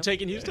 Are you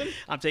taking Houston?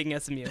 I'm taking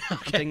SMU. Okay.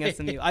 I'm taking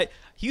SMU.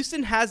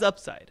 Houston has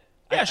upside.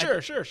 Yeah,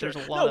 sure. There's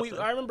a lot.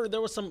 I remember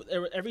there was some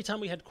every time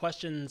we had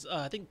questions.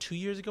 I think 2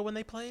 years ago when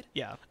they played.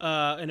 Yeah.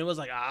 And it was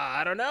like,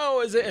 I don't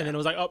know, is it? And then it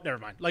was like, oh, never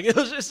mind. Like it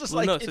was just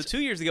like. No. So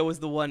 2 years ago was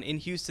the one in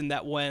Houston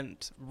that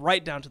went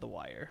right down to the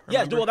wire.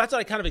 Remember? Yeah. Well, that's what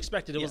I kind of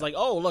expected. It was like,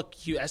 oh, look,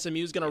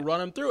 SMU's gonna run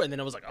them through, and then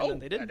it was like, oh,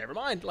 they didn't. Never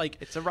mind. Like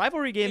it's a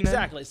rivalry game.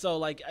 Exactly. Man. So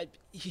like,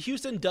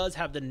 Houston does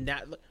have the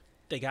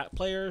They got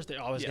players. They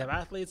always have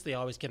athletes. They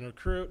always can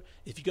recruit.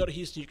 If you go to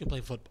Houston, you can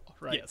play football,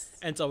 right? Yes.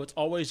 And so it's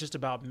always just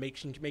about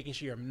making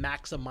sure you're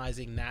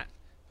maximizing that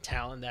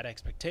talent, that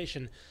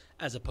expectation,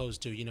 as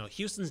opposed to,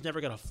 Houston's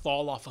never going to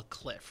fall off a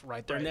cliff,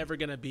 right? They're never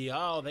going to be,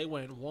 they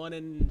went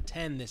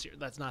 1-10 this year.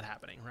 That's not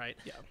happening, right?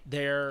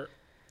 Yeah.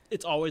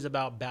 It's always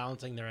about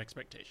balancing their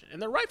expectation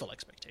and their rival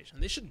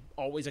expectation. They should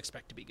always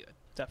expect to be good.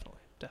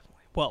 Definitely.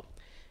 Well,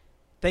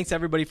 Thanks,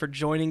 everybody, for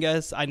joining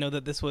us. I know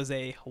that this was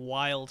a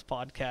wild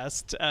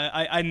podcast.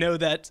 I know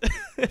that.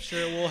 I'm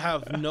sure we'll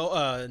have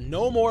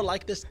no more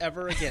like this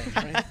ever again,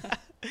 right?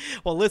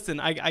 Well,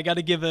 listen, I got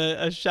to give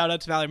a shout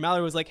out to Mallory.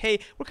 Mallory was like, hey,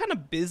 we're kind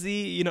of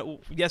busy.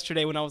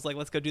 Yesterday when I was like,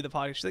 let's go do the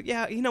podcast, she's like,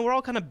 yeah, we're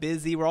all kind of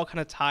busy. We're all kind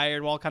of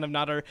tired. We're all kind of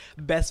not our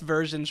best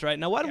versions right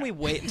now. Why don't we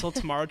wait until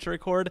tomorrow to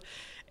record?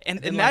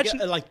 And imagine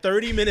like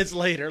 30 minutes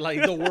later,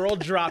 like the world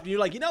dropped. And you're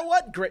like, you know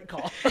what? Great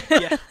call.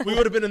 Yeah, we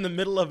would have been in the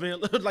middle of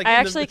it. Like I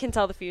actually can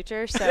tell the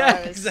future, so yeah,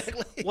 I was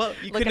exactly. Well,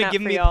 you couldn't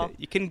give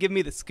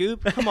me the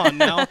scoop. Come on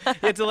now, you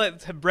had to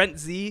let Brent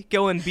Z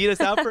go and beat us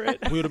out for it.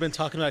 We would have been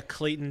talking about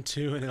Clayton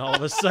too, and then all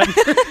of a sudden,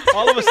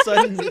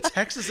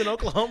 Texas and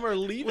Oklahoma are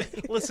leaving.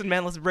 Listen,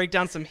 man, let's break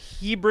down some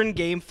Hebron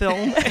game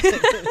film,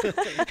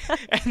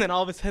 and then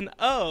all of a sudden,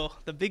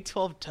 the Big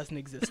 12 doesn't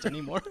exist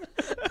anymore.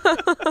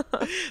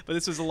 But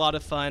this was a lot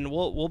of fun.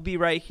 We'll be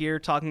right here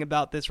talking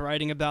about this,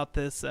 writing about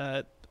this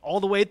all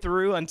the way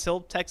through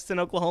until Texas and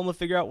Oklahoma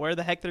figure out where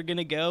the heck they're going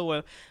to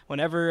go.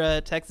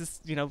 Whenever Texas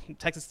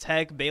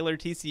Tech, Baylor,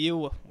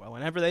 TCU,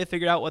 whenever they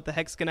figure out what the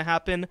heck's going to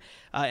happen.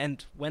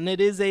 And when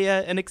it is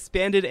an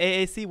expanded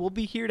AAC, we'll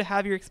be here to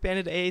have your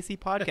expanded AAC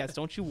podcast.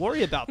 Don't you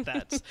worry about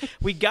that.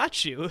 We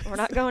got you. We're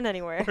not going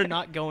anywhere. We're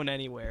not going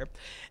anywhere.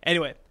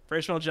 Anyway. For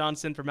Ishmael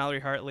Johnson, for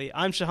Mallory Hartley,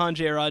 I'm Shahan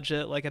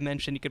Jayaraja. Like I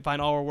mentioned, you can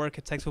find all our work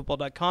at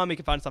TexasFootball.com. You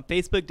can find us on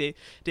Facebook,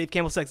 Dave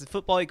Campbell's Texas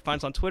Football. You can find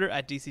us on Twitter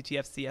at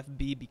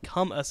DCTFCFB.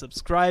 Become a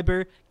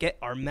subscriber. Get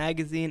our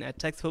magazine at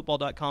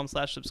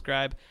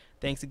TexasFootball.com/subscribe.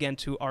 Thanks again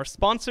to our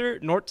sponsor,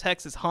 North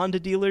Texas Honda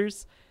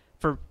Dealers,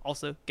 for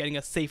also getting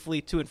us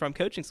safely to and from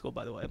coaching school,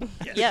 by the way.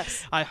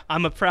 Yes.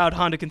 I'm a proud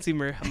Honda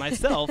consumer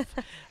myself.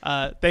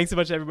 Thanks so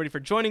much, everybody,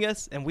 for joining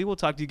us, and we will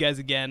talk to you guys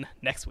again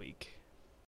next week.